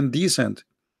Jesus, being decent.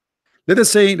 Let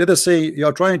us say you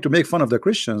are trying to make fun of the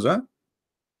Christians, huh?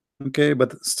 Okay,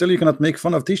 but still you cannot make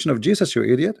fun of teaching of Jesus, you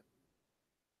idiot.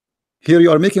 Here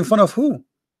you are making fun of who?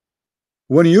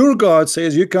 When your God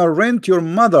says you can rent your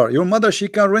mother, she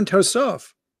can rent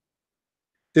herself.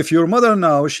 If your mother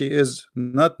now, she is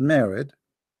not married,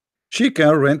 she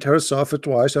can rent herself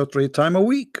twice or 3 times a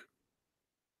week.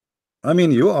 I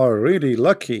mean, you are really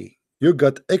lucky. You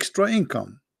got extra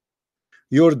income.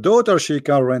 Your daughter, she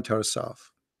can rent herself.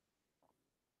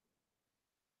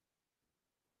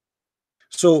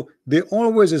 So they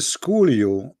always school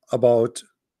you about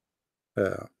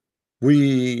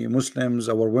we Muslims,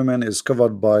 our women is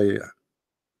covered by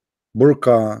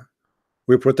burqa,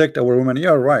 we protect our women.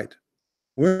 You're right.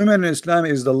 Women in Islam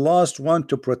is the last one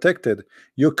to protect it.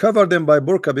 You cover them by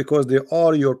burqa because they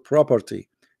are your property,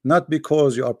 not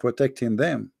because you are protecting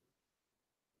them.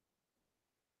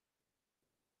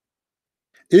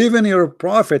 Even your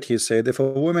prophet, he said, if a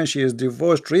woman she is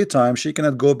divorced 3 times, she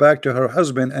cannot go back to her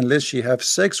husband unless she have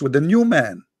sex with a new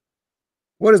man.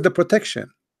 What is the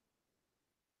protection?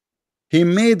 He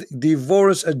made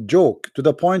divorce a joke to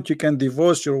the point you can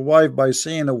divorce your wife by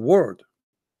saying a word,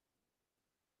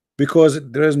 because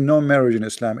there is no marriage in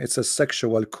Islam. It's a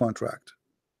sexual contract,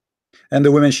 and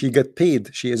the woman she get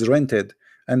paid, she is rented,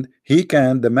 and he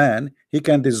can, the man, he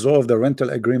can dissolve the rental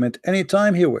agreement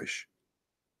anytime he wish.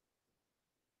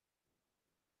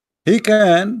 He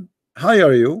can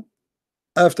hire you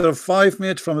after 5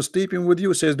 minutes from sleeping with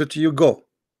you, says that you go,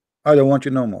 I don't want you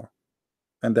no more,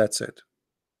 and that's it.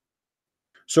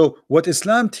 So what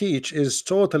Islam teach is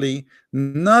totally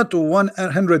not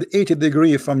 180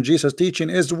 degree from Jesus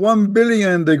teaching, is 1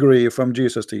 billion degree from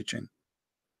Jesus teaching.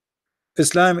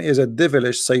 Islam is a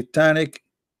devilish satanic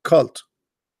cult,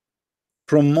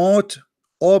 promote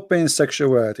open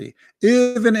sexuality.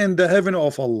 Even in the heaven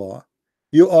of Allah,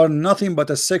 you are nothing but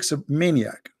a sex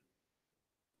maniac.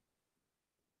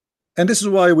 And this is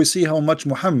why we see how much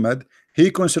Muhammad, he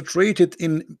concentrated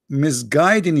in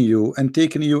misguiding you and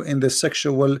taking you in the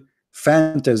sexual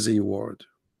fantasy world,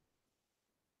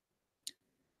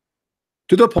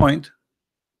 to the point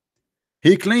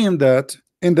he claimed that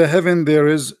in the heaven there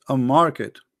is a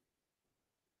market,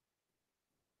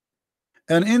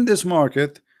 and in this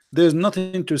market there's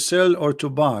nothing to sell or to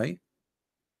buy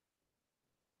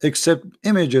except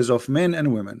images of men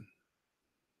and women.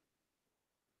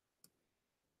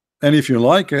 And if you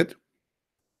like it,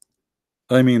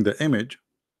 I mean the image,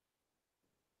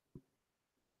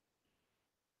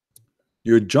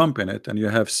 you jump in it and you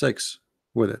have sex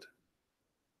with it.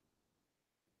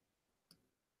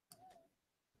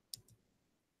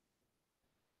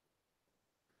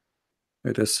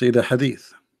 Let us see the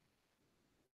hadith.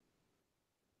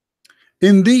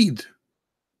 Indeed,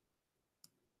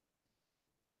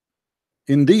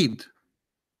 indeed,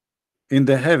 in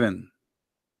the heaven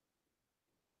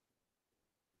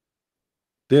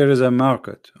there is a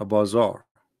market, a bazaar,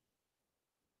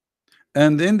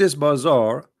 and in this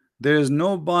bazaar there is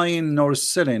no buying nor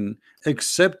selling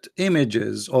except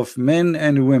images of men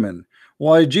and women.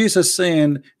 Why Jesus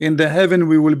saying in the heaven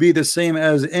we will be the same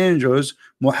as angels?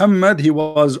 Muhammad, he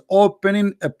was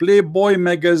opening a Playboy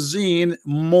magazine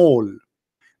mall,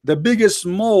 the biggest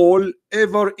mall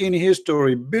ever in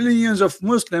history. Billions of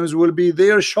Muslims will be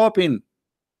there shopping,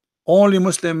 only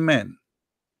Muslim men.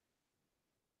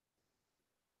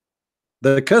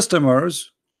 The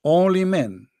customers only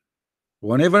men.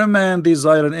 Whenever a man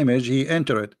desire an image, he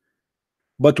enter it.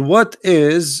 But what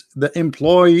is the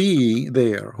employee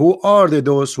there? Who are they,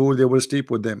 those who they will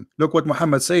sleep with them? Look what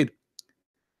Muhammad said.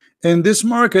 In this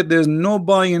market there's no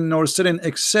buying nor selling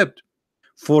except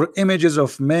for images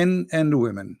of men and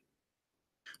women.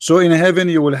 So in heaven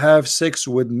you will have sex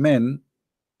with men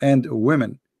and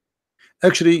women.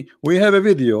 Actually, we have a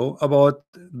video about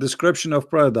description of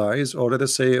paradise, or let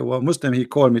us say, well, Muslim, he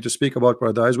called me to speak about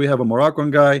paradise. We have a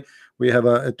Moroccan guy, we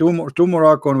have two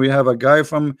Moroccan, we have a guy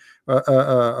from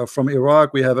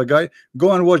Iraq, we have a guy.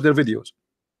 Go and watch their videos.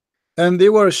 And they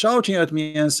were shouting at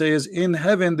me and says, in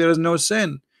heaven there is no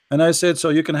sin. And I said, so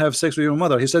you can have sex with your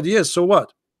mother? He said, yes, so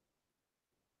what?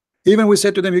 Even we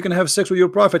said to them, you can have sex with your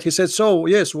prophet. He said, so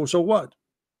yes, well, so what?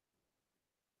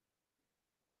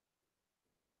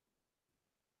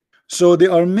 So they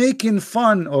are making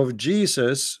fun of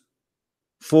Jesus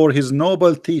for his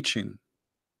noble teaching,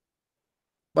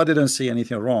 but they don't see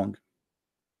anything wrong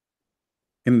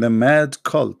in the mad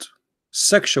cult,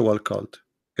 sexual cult.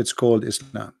 It's called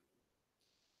Islam.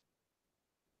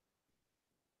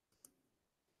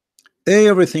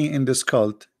 Everything in this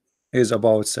cult is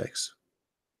about sex.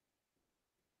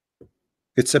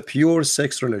 It's a pure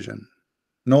sex religion.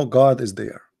 No God is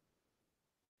there.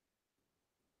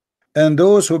 And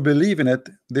those who believe in it,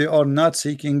 they are not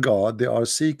seeking God, they are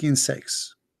seeking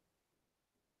sex.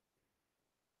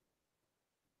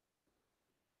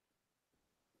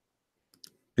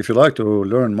 If you like to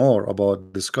learn more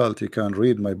about this cult, you can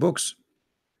read my books.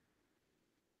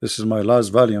 This is my last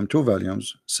volume, 2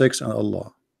 volumes, Sex and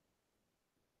Allah.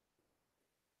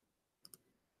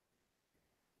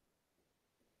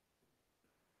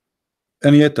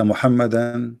 And yet a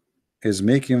Mohammedan is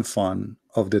making fun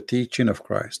of the teaching of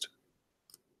Christ.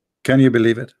 Can you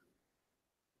believe it?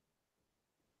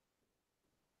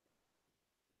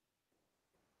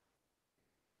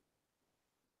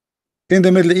 In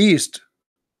the Middle East,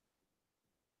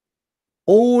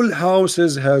 all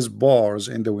houses has bars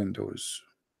in the windows.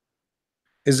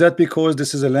 Is that because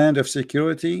this is a land of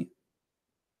security?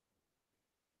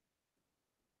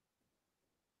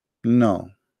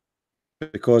 No,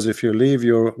 because if you leave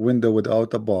your window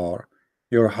without a bar,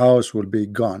 your house will be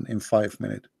gone in 5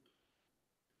 minutes.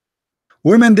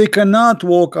 Women, they cannot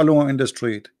walk alone in the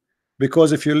street,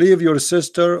 because if you leave your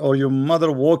sister or your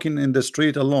mother walking in the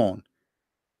street alone,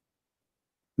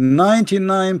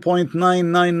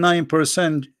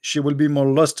 99.999% she will be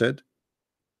molested,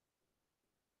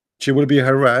 she will be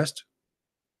harassed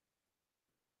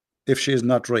if she is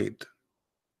not raped,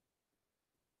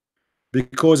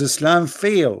 because Islam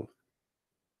failed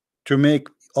to make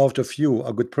out of you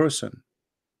a good person.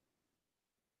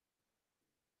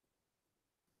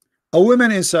 A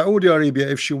woman in Saudi Arabia,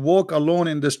 if she walk alone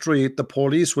in the street, the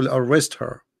police will arrest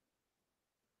her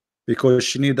because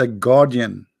she need a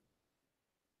guardian.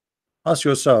 Ask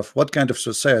yourself, what kind of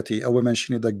society a woman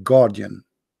she need a guardian?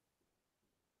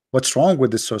 What's wrong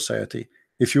with this society?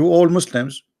 If you all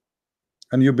Muslims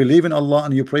and you believe in Allah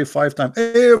and you pray 5 times,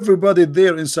 everybody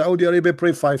there in Saudi Arabia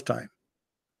pray 5 times.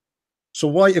 So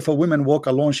why if a woman walk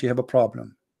alone she have a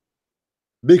problem?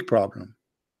 Big problem.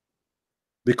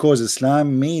 Because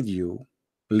Islam made you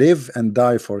live and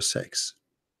die for sex.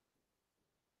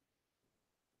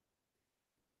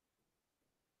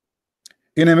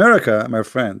 In America, my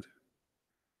friend,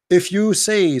 if you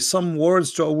say some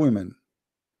words to a woman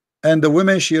and the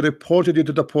woman she reported you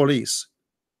to the police,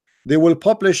 they will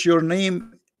publish your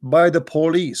name by the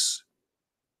police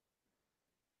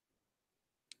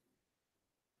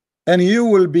and you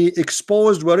will be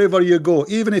exposed wherever you go.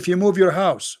 Even if you move your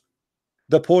house,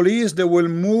 the police, they will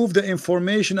move the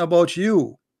information about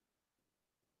you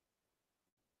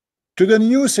to the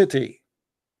new city,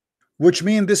 which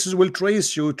means this will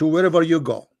trace you to wherever you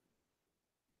go.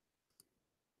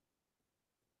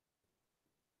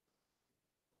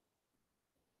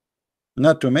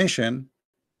 Not to mention,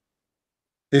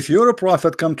 if your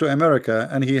prophet come to America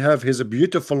and he have his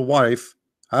beautiful wife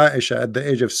Aisha at the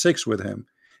age of 6 with him,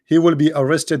 he will be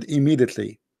arrested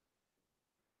immediately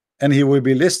and he will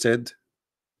be listed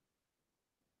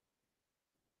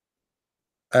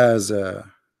as the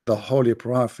holy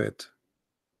prophet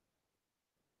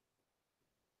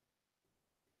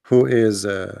who is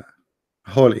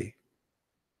holy.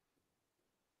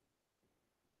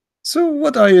 So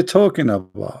what are you talking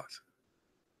about?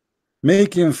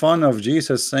 Making fun of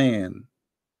Jesus, saying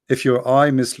if your eye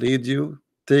mislead you,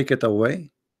 take it away.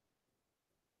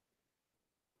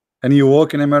 And you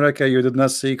walk in America, you did not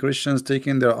see Christians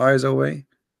taking their eyes away.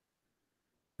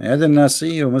 I did not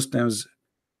see you Muslims.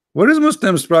 Where is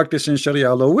Muslims practicing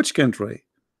Sharia law? Which country?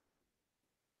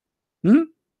 In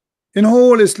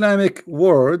whole Islamic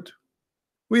world,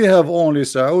 we have only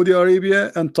Saudi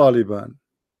Arabia and Taliban.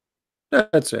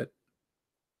 That's it.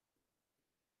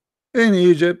 In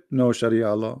Egypt, no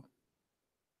Sharia law.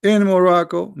 In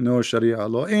Morocco, no Sharia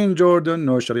law. In Jordan,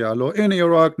 no Sharia law. In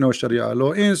Iraq, no Sharia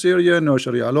law. In Syria, no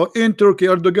Sharia law. In Turkey,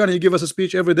 Erdogan, he give us a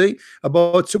speech every day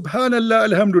about Subhanallah,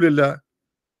 Alhamdulillah.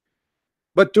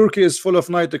 But Turkey is full of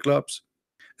nightclubs.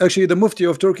 Actually, the Mufti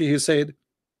of Turkey, he said,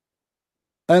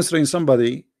 answering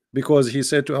somebody, because he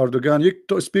said to Erdogan, you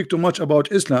speak too much about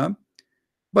Islam,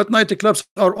 but nightclubs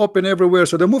are open everywhere.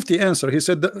 So the Mufti answered, he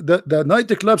said, the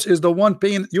nightclubs is the one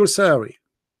paying your salary.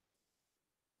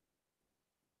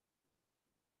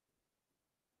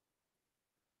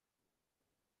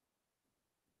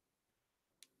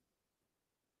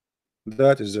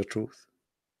 That is the truth.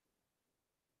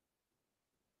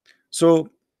 So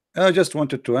I just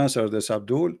wanted to answer this,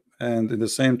 Abdul, and at the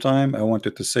same time I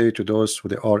wanted to say to those who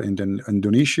they are in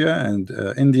Indonesia and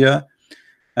India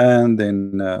and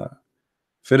in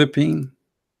Philippines,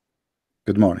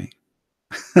 good morning.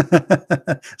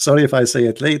 Sorry if I say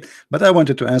it late, but I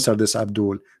wanted to answer this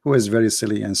Abdul, who is very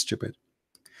silly and stupid.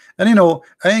 And you know,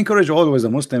 I encourage always the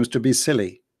Muslims to be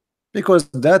silly, because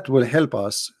that will help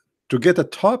us to get a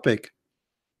topic.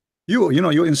 You know,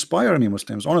 you inspire me,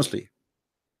 Muslims, honestly.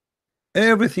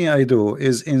 Everything I do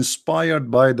is inspired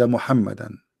by the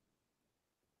Mohammedan.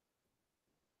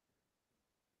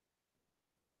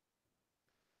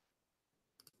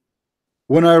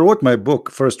 When I wrote my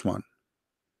book, first one,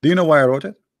 do you know why I wrote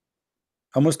it?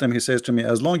 A Muslim, he says to me,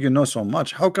 as long you know so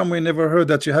much, how come we never heard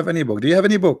that you have any book? Do you have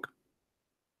any book?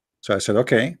 So I said,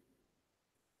 okay,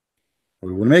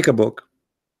 we will make a book.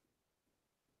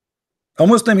 A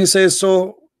Muslim, he says,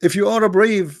 so if you are a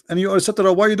brave and you are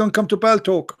etc., why you don't come to Pal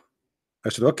Talk? I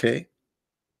said, okay,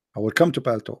 I will come to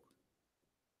Pal Talk.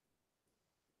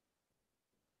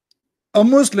 A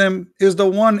Muslim is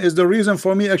the reason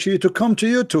for me actually to come to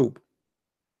YouTube.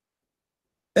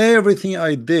 Everything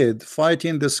I did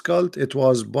fighting this cult, it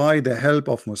was by the help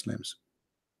of Muslims.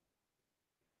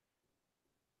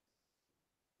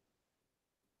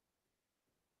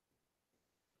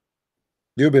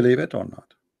 Do you believe it or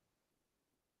not?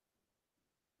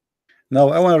 Now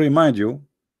I want to remind you,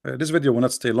 this video will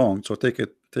not stay long, so take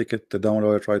it to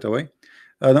download it right away.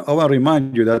 I want to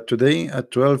remind you that today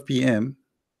at 12 p.m.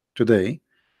 today,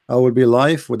 I will be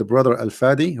live with the brother Al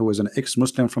Fadi, who is an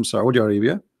ex-Muslim from Saudi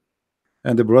Arabia,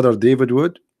 and the brother David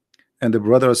Wood, and the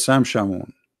brother Sam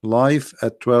Shamoun, live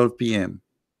at 12 p.m.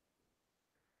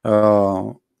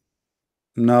 Now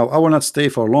I will not stay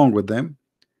for long with them,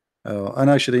 and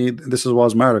actually this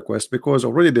was my request, because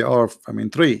already they are, I mean,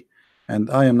 3, and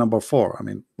I am number 4. I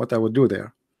mean, what I would do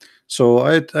there. So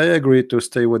I agreed to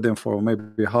stay with them for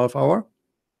maybe half hour,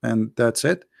 and that's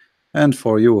it. And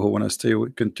for you who want to stay,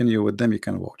 continue with them, you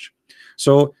can watch.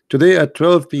 So today at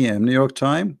 12 p.m. New York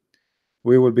time,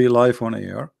 we will be live on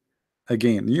air.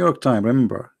 Again, New York time,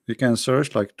 remember, you can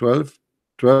search like 12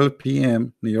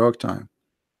 p.m. New York time.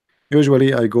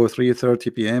 Usually I go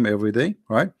 3:30 p.m. every day,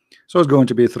 right? So it's going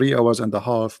to be 3 hours and a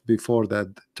half before that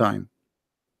time,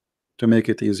 to make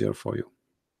it easier for you.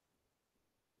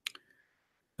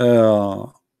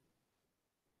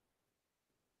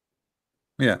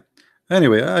 Yeah.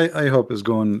 Anyway, I hope it's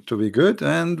going to be good,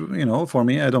 and you know, for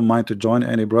me, I don't mind to join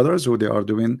any brothers who they are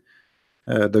doing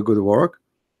the good work.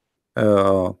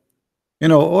 You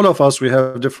know, all of us, we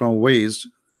have different ways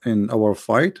in our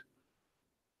fight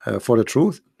for the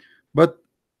truth, but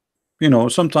you know,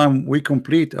 sometimes we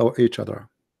complete each other.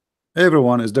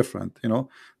 Everyone is different. You know,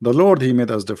 the Lord, He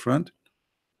made us different,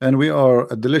 and we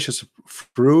are a delicious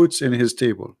fruits in His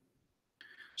table.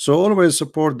 So always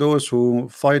support those who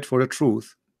fight for the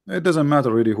truth. It doesn't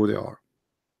matter really who they are.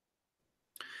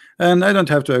 And I don't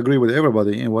have to agree with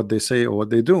everybody in what they say or what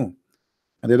they do,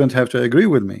 and they don't have to agree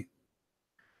with me.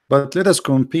 But let us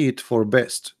compete for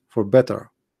best, for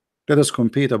better. Let us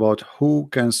compete about who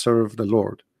can serve the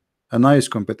Lord. A nice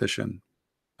competition,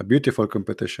 a beautiful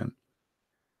competition.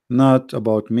 Not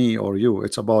about me or you.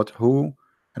 It's about who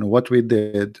and what we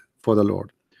did for the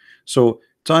Lord. So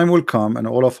time will come, and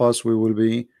all of us, we will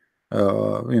be,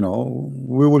 you know,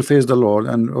 we will face the Lord.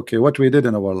 And okay, what we did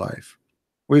in our life.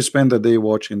 We spend the day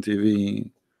watching TV,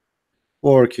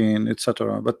 working,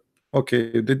 etc. But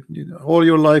okay, did all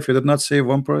your life you did not save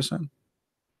one person?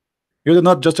 You did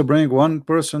not just bring one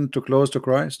person to close to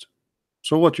Christ.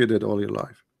 So what you did all your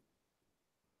life?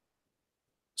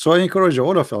 So I encourage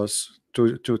all of us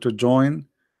to join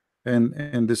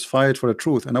in this fight for the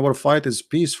truth. And our fight is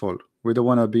peaceful. We don't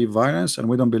want to be violence, and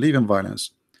we don't believe in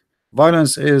violence.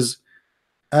 Violence is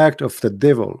act of the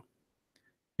devil.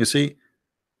 You see,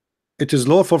 it is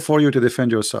lawful for you to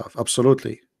defend yourself.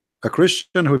 Absolutely. A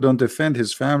Christian who don't defend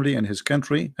his family and his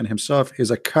country and himself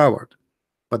is a coward.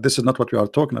 But this is not what we are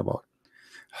talking about.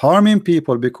 Harming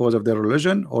people because of their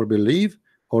religion or belief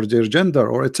or their gender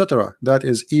or etc., that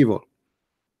is evil.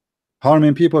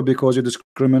 Harming people because you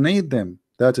discriminate them,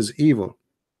 that is evil.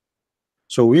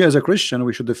 So we as a Christian,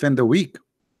 we should defend the weak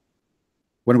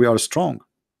when we are strong,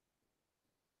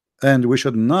 and we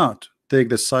should not take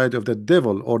the side of the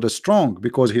devil or the strong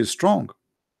because he is strong.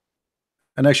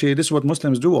 And actually this is what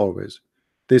Muslims do always.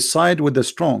 They side with the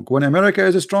strong. When America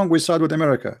is strong, we side with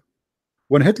America.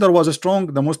 When Hitler was strong,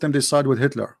 the Muslims they side with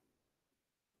Hitler.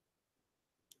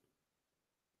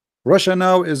 Russia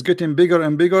now is getting bigger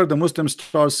and bigger. The Muslims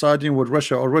start siding with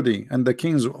Russia already, and the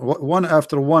kings one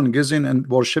after one gazing and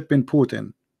worshiping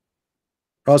Putin,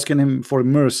 asking him for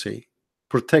mercy,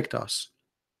 protect us.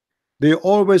 They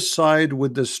always side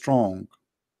with the strong,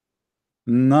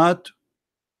 not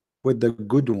with the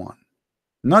good one.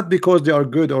 Not because they are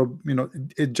good, or you know,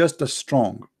 it's just a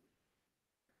strong.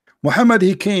 Muhammad,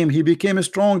 he came, he became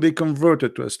strong, they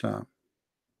converted to Islam.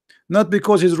 Not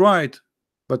because he's right,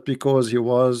 but because he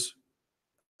was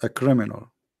a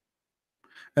criminal.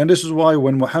 And this is why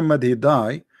when Muhammad he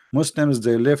died, Muslims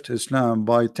they left Islam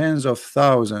by tens of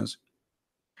thousands.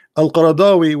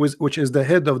 Al-Qaradawi, which is the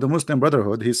head of the Muslim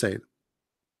Brotherhood, he said,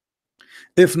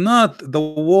 if not the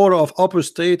war of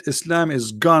apostate, Islam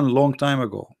is gone long time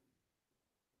ago.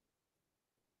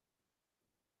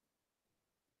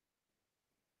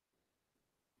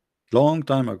 Long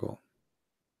time ago.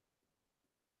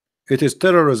 It is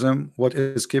terrorism what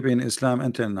is keeping Islam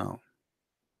until now.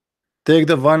 Take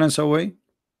the violence away,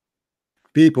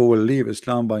 people will leave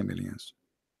Islam by millions,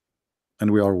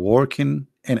 and we are working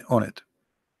on it.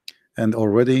 And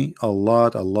already a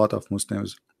lot of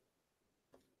Muslims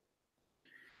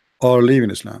are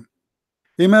leaving Islam.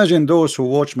 Imagine those who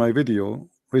watch my video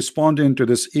responding to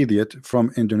this idiot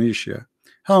from Indonesia.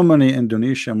 How many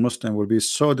Indonesian Muslims will be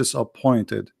so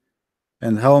disappointed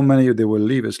And how many they will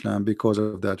leave Islam because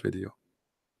of that video?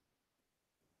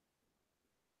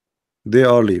 They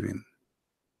are leaving.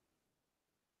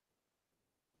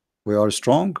 We are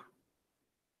strong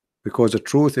because the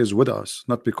truth is with us,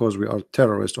 not because we are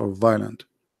terrorists or violent.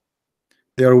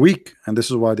 They are weak, and this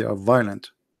is why they are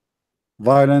violent.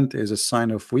 Violent is a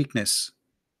sign of weakness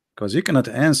because you cannot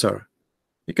answer,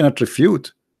 you cannot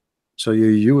refute. So you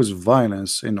use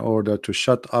violence in order to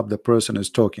shut up the person who is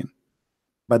talking.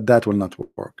 But that will not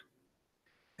work.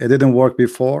 It didn't work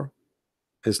before,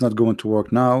 it's not going to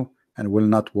work now, and will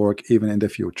not work even in the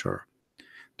future.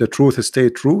 The truth stay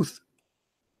truth,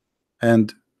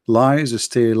 and lies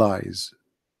stay lies.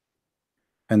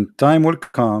 And time will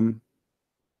come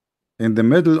in the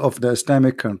middle of the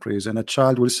Islamic countries, and a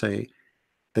child will say,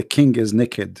 the king is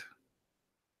naked.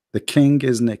 The king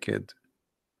is naked.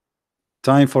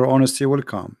 Time for honesty will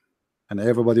come, and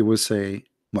everybody will say,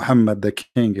 Muhammad the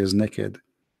king is naked,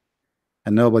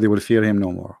 and nobody will fear him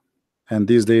no more. And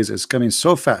these days it's coming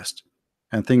so fast,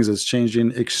 and things is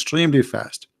changing extremely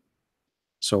fast.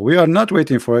 So we are not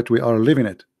waiting for it, we are living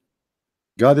it.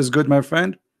 God is good, my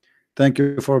friend. Thank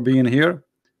you for being here.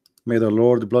 May the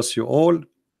Lord bless you all,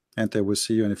 and I will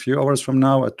see you in a few hours from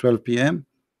now at 12 p.m.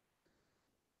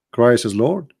 Christ is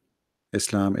Lord,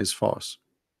 Islam is false.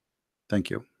 Thank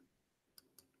you.